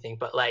changer or anything,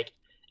 but like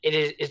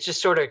it just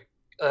sort of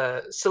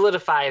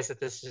solidifies that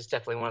this is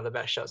definitely one of the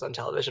best shows on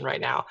television right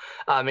now,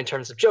 in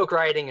terms of joke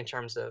writing, in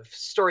terms of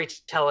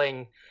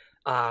storytelling,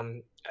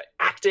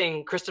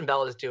 acting. Kristen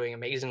Bell is doing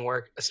amazing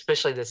work,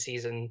 especially this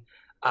season.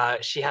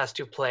 She has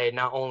to play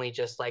not only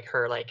just like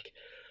her like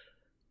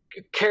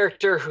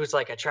character who's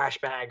like a trash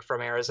bag from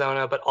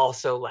Arizona, but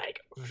also like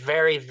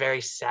very, very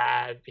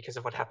sad because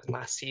of what happened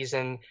last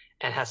season,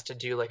 and has to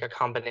do like a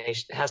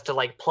combination, has to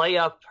like play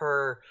up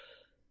her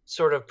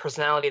sort of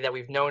personality that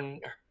we've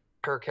known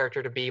her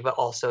character to be, but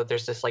also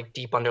there's this like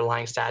deep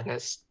underlying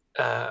sadness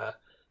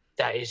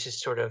that is just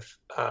sort of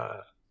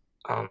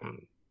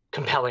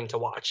compelling to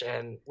watch.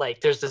 And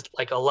like there's this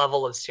like a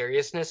level of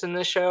seriousness in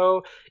this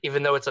show,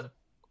 even though it's a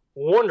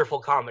wonderful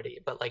comedy,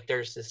 but like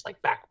there's this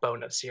like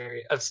backbone of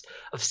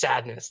of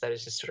sadness that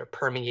is just sort of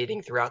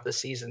permeating throughout the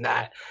season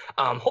that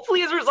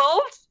hopefully is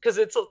resolved because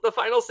it's the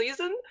final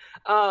season.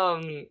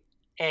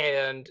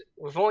 And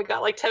we've only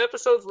got like 10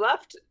 episodes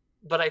left,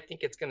 but I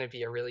think it's going to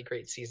be a really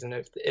great season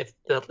if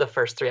the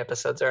first 3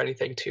 episodes are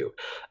anything to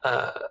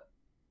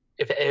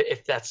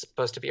if that's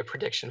supposed to be a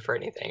prediction for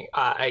anything.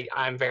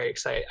 I'm very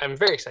excited. I'm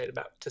very excited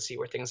about to see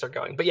where things are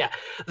going. But yeah,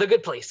 The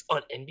Good Place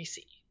on NBC.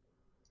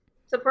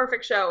 It's a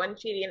perfect show, and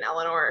Chidi and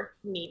Eleanor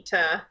need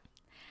to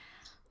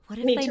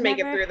make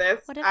it through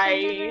this. What if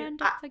they never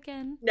end up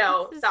again?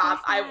 No, stop.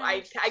 So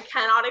I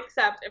cannot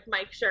accept if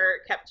Mike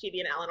Schur kept Chidi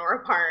and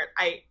Eleanor apart.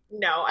 I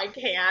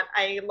can't.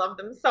 I love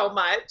them so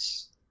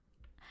much.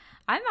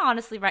 I'm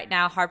honestly right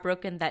now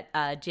heartbroken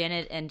that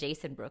Janet and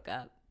Jason broke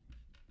up.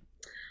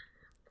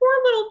 Poor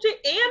little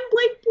and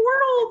Blake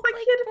Bortles. I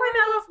can't find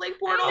out about Blake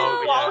Bortles.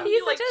 Oh,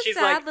 he's such a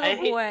sad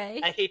little boy.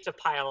 I hate to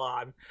pile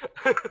on.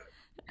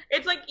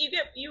 It's like you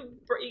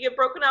get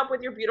broken up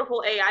with your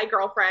beautiful AI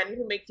girlfriend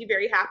who makes you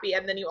very happy,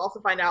 and then you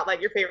also find out that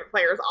your favorite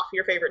player is off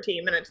your favorite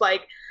team, and it's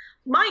like,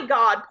 my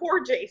God,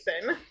 poor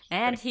Jason.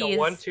 And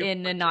he's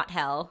in a not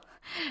hell.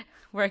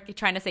 We're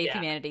trying to save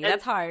humanity.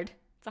 That's hard.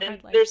 It's a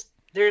hard life.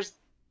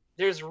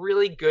 There's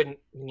really good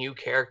new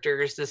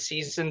characters this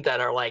season that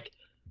are like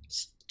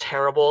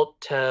terrible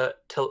to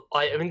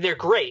I mean they're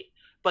great,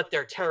 but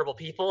they're terrible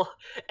people,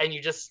 and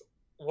you just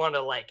want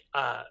to like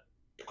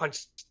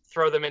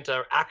throw them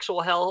into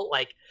actual hell.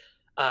 Like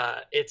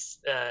it's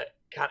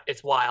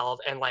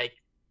wild, and like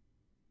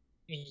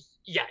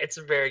yeah, it's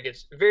a very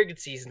good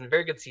season of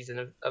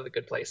The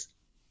Good Place.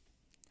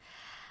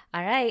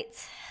 All right,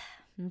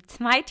 it's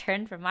my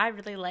turn for my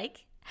really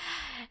like.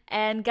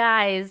 And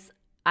guys,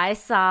 I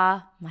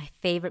saw my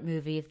favorite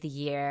movie of the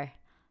year,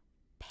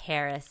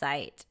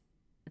 Parasite.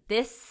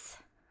 This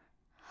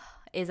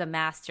is a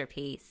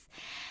masterpiece,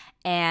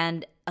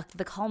 and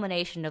the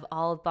culmination of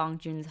all of Bong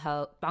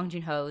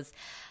Joon-ho's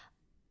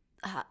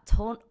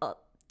tonal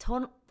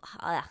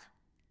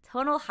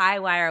high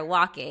wire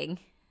walking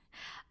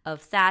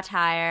of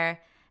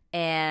satire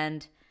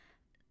and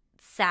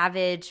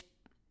savage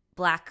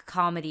black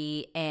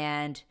comedy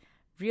and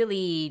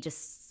really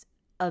just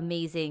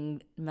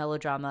amazing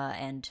melodrama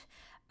and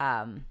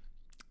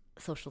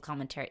social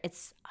commentary.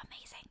 It's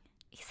amazing.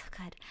 He's so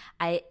good.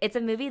 It's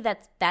a movie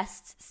that's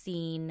best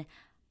seen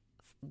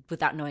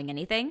without knowing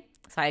anything,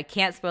 so I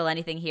can't spoil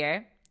anything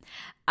here.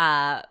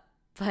 But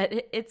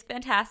it's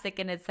fantastic,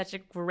 and it's such a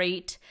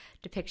great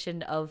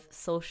depiction of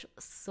social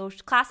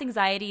class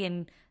anxiety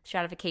and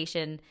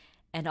stratification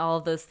and all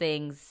of those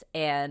things.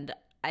 And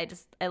I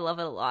love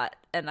it a lot,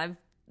 and I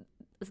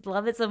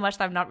love it so much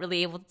that I'm not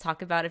really able to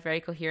talk about it very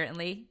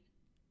coherently.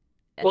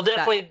 We'll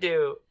definitely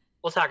do.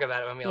 We'll talk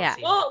about it when we all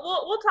see it.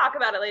 We'll talk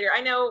about it later. I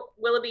know,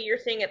 Willoughby, you're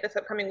seeing it this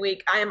upcoming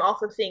week. I am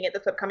also seeing it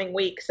this upcoming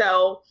week.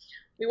 So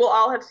we will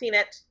all have seen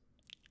it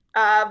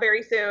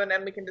very soon,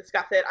 and we can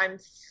discuss it. I'm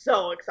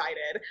so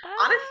excited.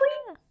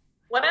 Honestly,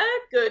 what a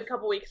good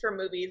couple weeks for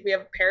movies. We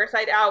have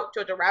Parasite out,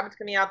 Jojo Rabbit's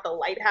coming out, The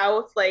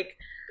Lighthouse. Like,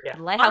 yeah.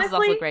 The Lighthouse is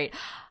also great.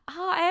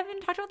 Oh, I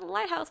haven't talked about The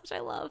Lighthouse, which I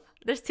love.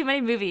 There's too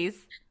many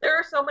movies. There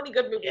are so many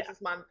good movies this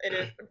month. It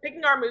is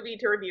picking our movie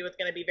to review is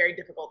going to be very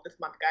difficult this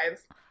month,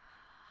 guys.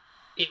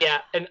 Yeah,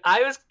 and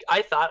I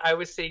thought I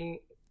was seeing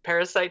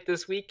Parasite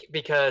this week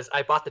because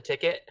I bought the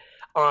ticket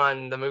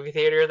on the movie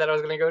theater that I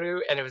was going to go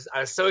to, and I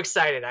was so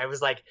excited. I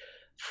was like,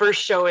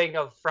 first showing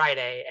of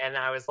Friday, and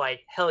I was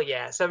like, hell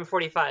yeah,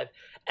 7:45.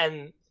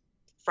 And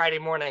Friday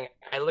morning,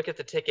 I look at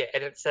the ticket,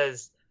 and it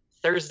says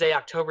Thursday,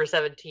 October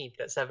 17th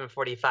at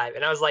 7:45,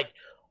 and I was like,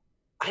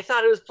 I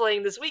thought it was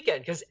playing this weekend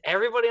because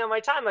everybody on my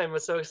timeline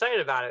was so excited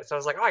about it. So I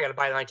was like, oh, I got to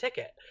buy my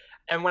ticket.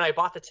 And when I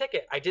bought the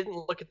ticket, I didn't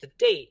look at the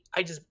date.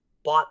 I just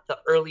bought the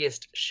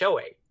earliest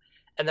showing,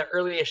 and the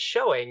earliest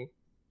showing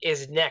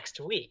is next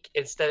week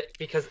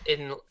because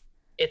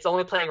it's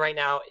only playing right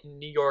now in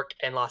New York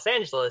and Los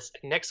Angeles,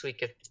 and next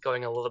week it's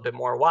going a little bit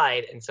more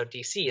wide, and so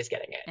DC is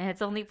getting it. And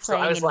it's only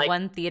playing in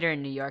one theater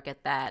in New York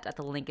at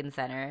the Lincoln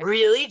Center.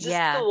 Really?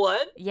 Just the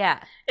one? Yeah.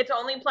 It's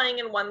only playing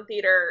in one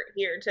theater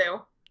here too.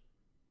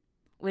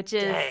 Which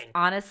is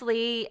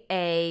honestly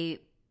a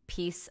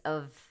piece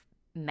of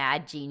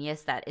mad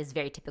genius that is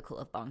very typical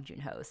of Bong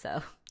Joon-ho,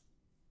 so...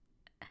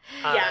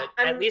 Yeah,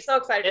 I'm so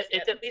excited.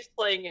 It's at least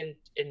playing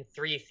in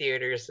 3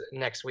 theaters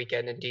next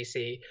weekend in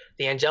DC,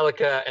 the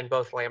Angelica and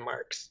both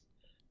Landmarks.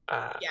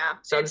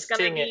 So I'm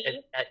seeing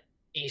it at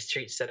E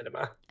Street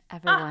Cinema.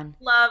 Everyone.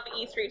 Love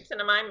E Street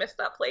Cinema. I miss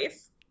that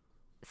place.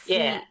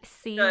 See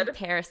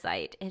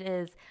Parasite. It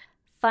is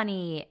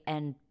funny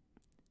and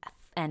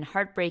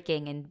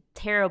heartbreaking and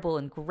terrible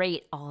and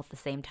great all at the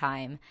same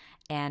time.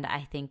 And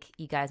I think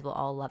you guys will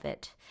all love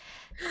it.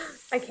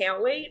 I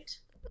can't wait.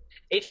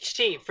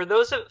 HT, for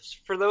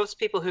those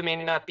people who may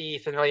not be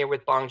familiar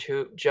with Bong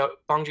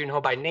Joon-ho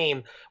by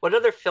name, what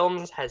other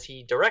films has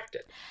he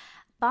directed?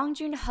 Bong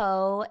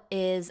Joon-ho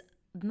is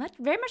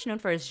very much known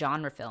for his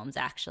genre films,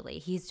 actually.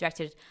 He's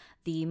directed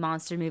the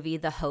monster movie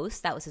The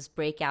Host. That was his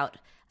breakout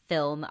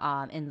film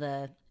in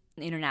the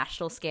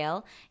international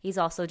scale. He's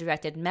also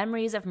directed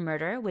Memories of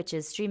Murder, which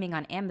is streaming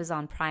on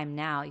Amazon Prime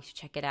now. You should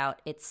check it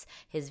out. It's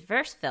his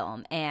first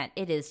film, and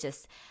it is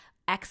just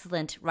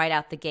excellent right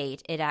out the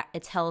gate.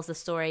 It tells the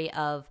story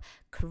of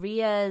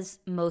Korea's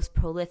most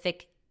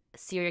prolific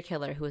serial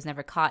killer who was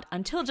never caught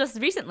until just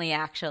recently,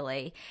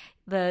 actually.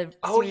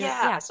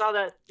 I saw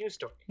that news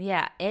story.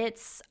 Yeah,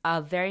 it's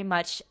very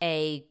much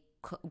a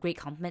great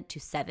compliment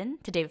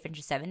to David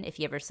Fincher's Seven, if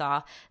you ever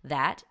saw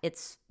that.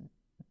 It's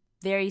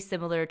very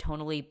similar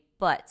tonally,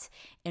 but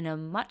in a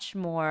much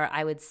more,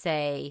 I would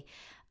say,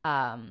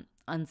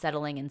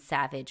 unsettling and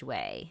savage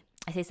way.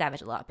 I say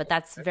savage a lot, but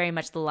that's very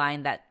much the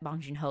line that Bong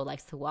Joon-ho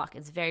likes to walk.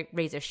 It's very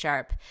razor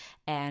sharp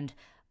and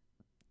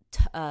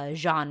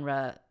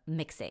genre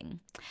mixing.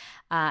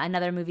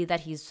 Another movie that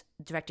he's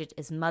directed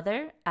is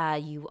Mother.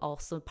 You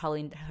also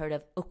probably heard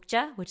of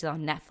Okja, which is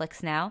on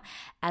Netflix now,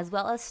 as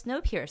well as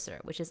Snowpiercer,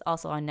 which is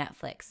also on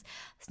Netflix.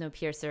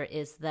 Snowpiercer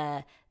is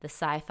the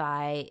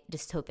sci-fi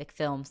dystopic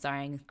film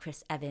starring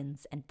Chris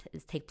Evans and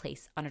take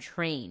place on a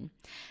train.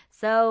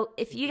 So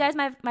if you guys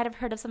might have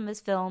heard of some of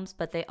his films,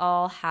 but they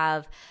all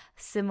have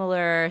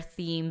similar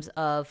themes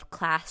of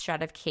class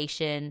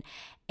stratification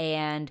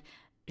and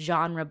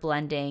genre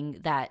blending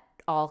that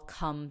all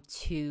come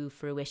to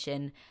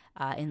fruition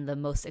in the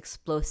most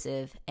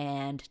explosive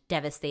and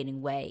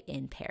devastating way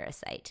in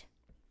Parasite.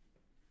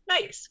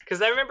 Nice,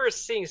 because I remember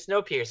seeing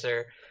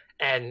Snowpiercer,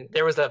 and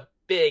there was a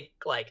big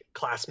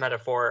class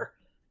metaphor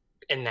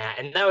in that,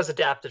 and that was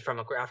adapted from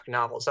a graphic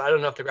novel. So I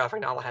don't know if the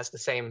graphic novel has the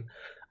same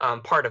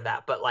part of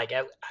that, but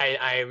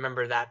I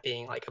remember that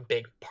being a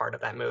big part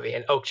of that movie.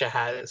 And Okja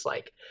has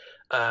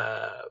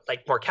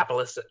more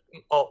capitalist,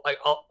 all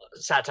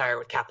satire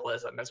with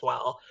capitalism as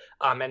well.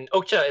 And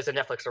Okja is a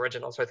Netflix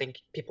original, so I think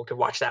people could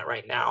watch that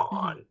right now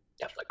on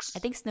Netflix. I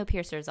think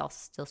Snowpiercer is also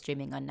still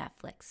streaming on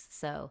Netflix.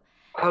 So.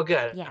 Oh,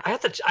 good. Yeah. I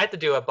have to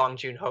do a Bong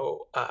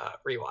Joon-ho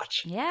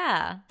rewatch.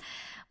 Yeah,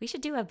 we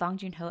should do a Bong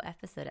Joon-ho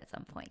episode at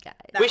some point, guys.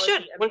 We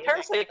should when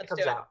Parasite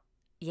comes out.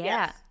 Yeah.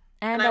 Yes.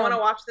 And I want to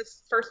watch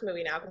this first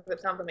movie now because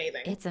it sounds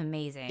amazing. It's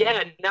amazing.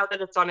 Yeah, now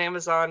that it's on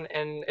Amazon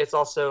and it's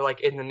also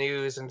in the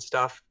news and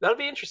stuff, that'll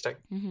be interesting.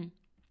 Mm-hmm.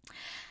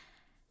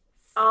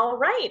 All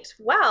right.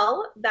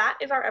 Well, that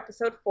is our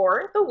episode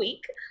for the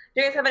week.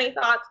 Do you guys have any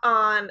thoughts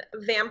on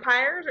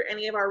vampires or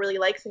any of our really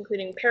likes,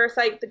 including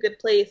Parasite, The Good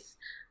Place,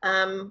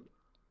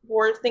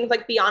 or things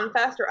like Beyond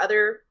Fest or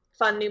other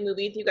fun new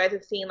movies you guys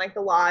have seen like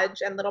The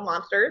Lodge and Little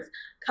Monsters?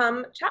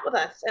 Come chat with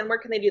us. And where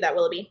can they do that,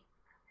 Willoughby?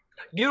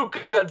 You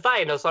can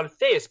find us on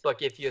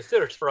Facebook if you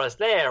search for us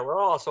there. We're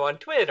also on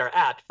Twitter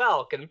at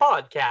Falcon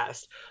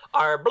Podcast.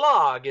 Our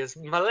blog is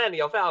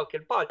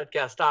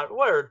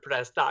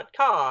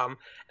millennialfalconpodcast.wordpress.com,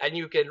 and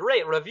you can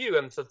rate, review,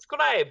 and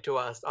subscribe to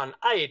us on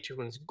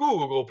iTunes,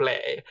 Google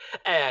Play,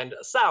 and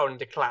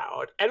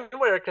SoundCloud. And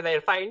where can they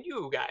find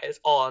you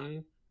guys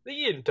on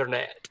the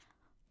internet?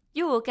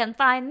 You can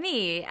find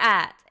me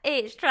at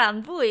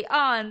HTranBui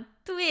on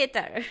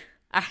Twitter.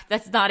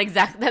 That's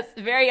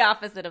very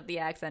opposite of the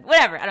accent.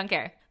 Whatever, I don't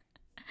care.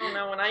 Oh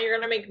no, now you're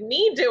gonna make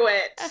me do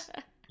it.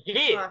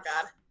 Yes. Oh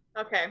god.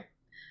 Okay.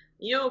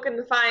 You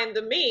can find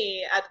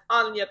me at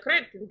Anya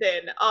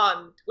Crittenden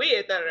on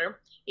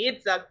Twitter.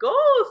 It's a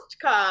ghost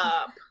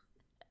cup.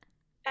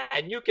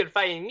 And you can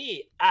find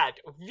me at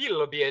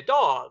Willoughby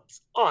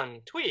Dogs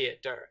on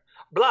Twitter.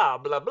 Blah,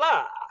 blah,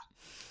 blah.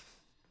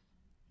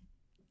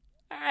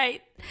 All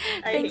right.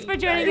 Thanks for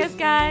joining us,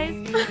 guys.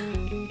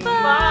 Bye.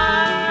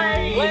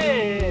 Bye.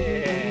 Way.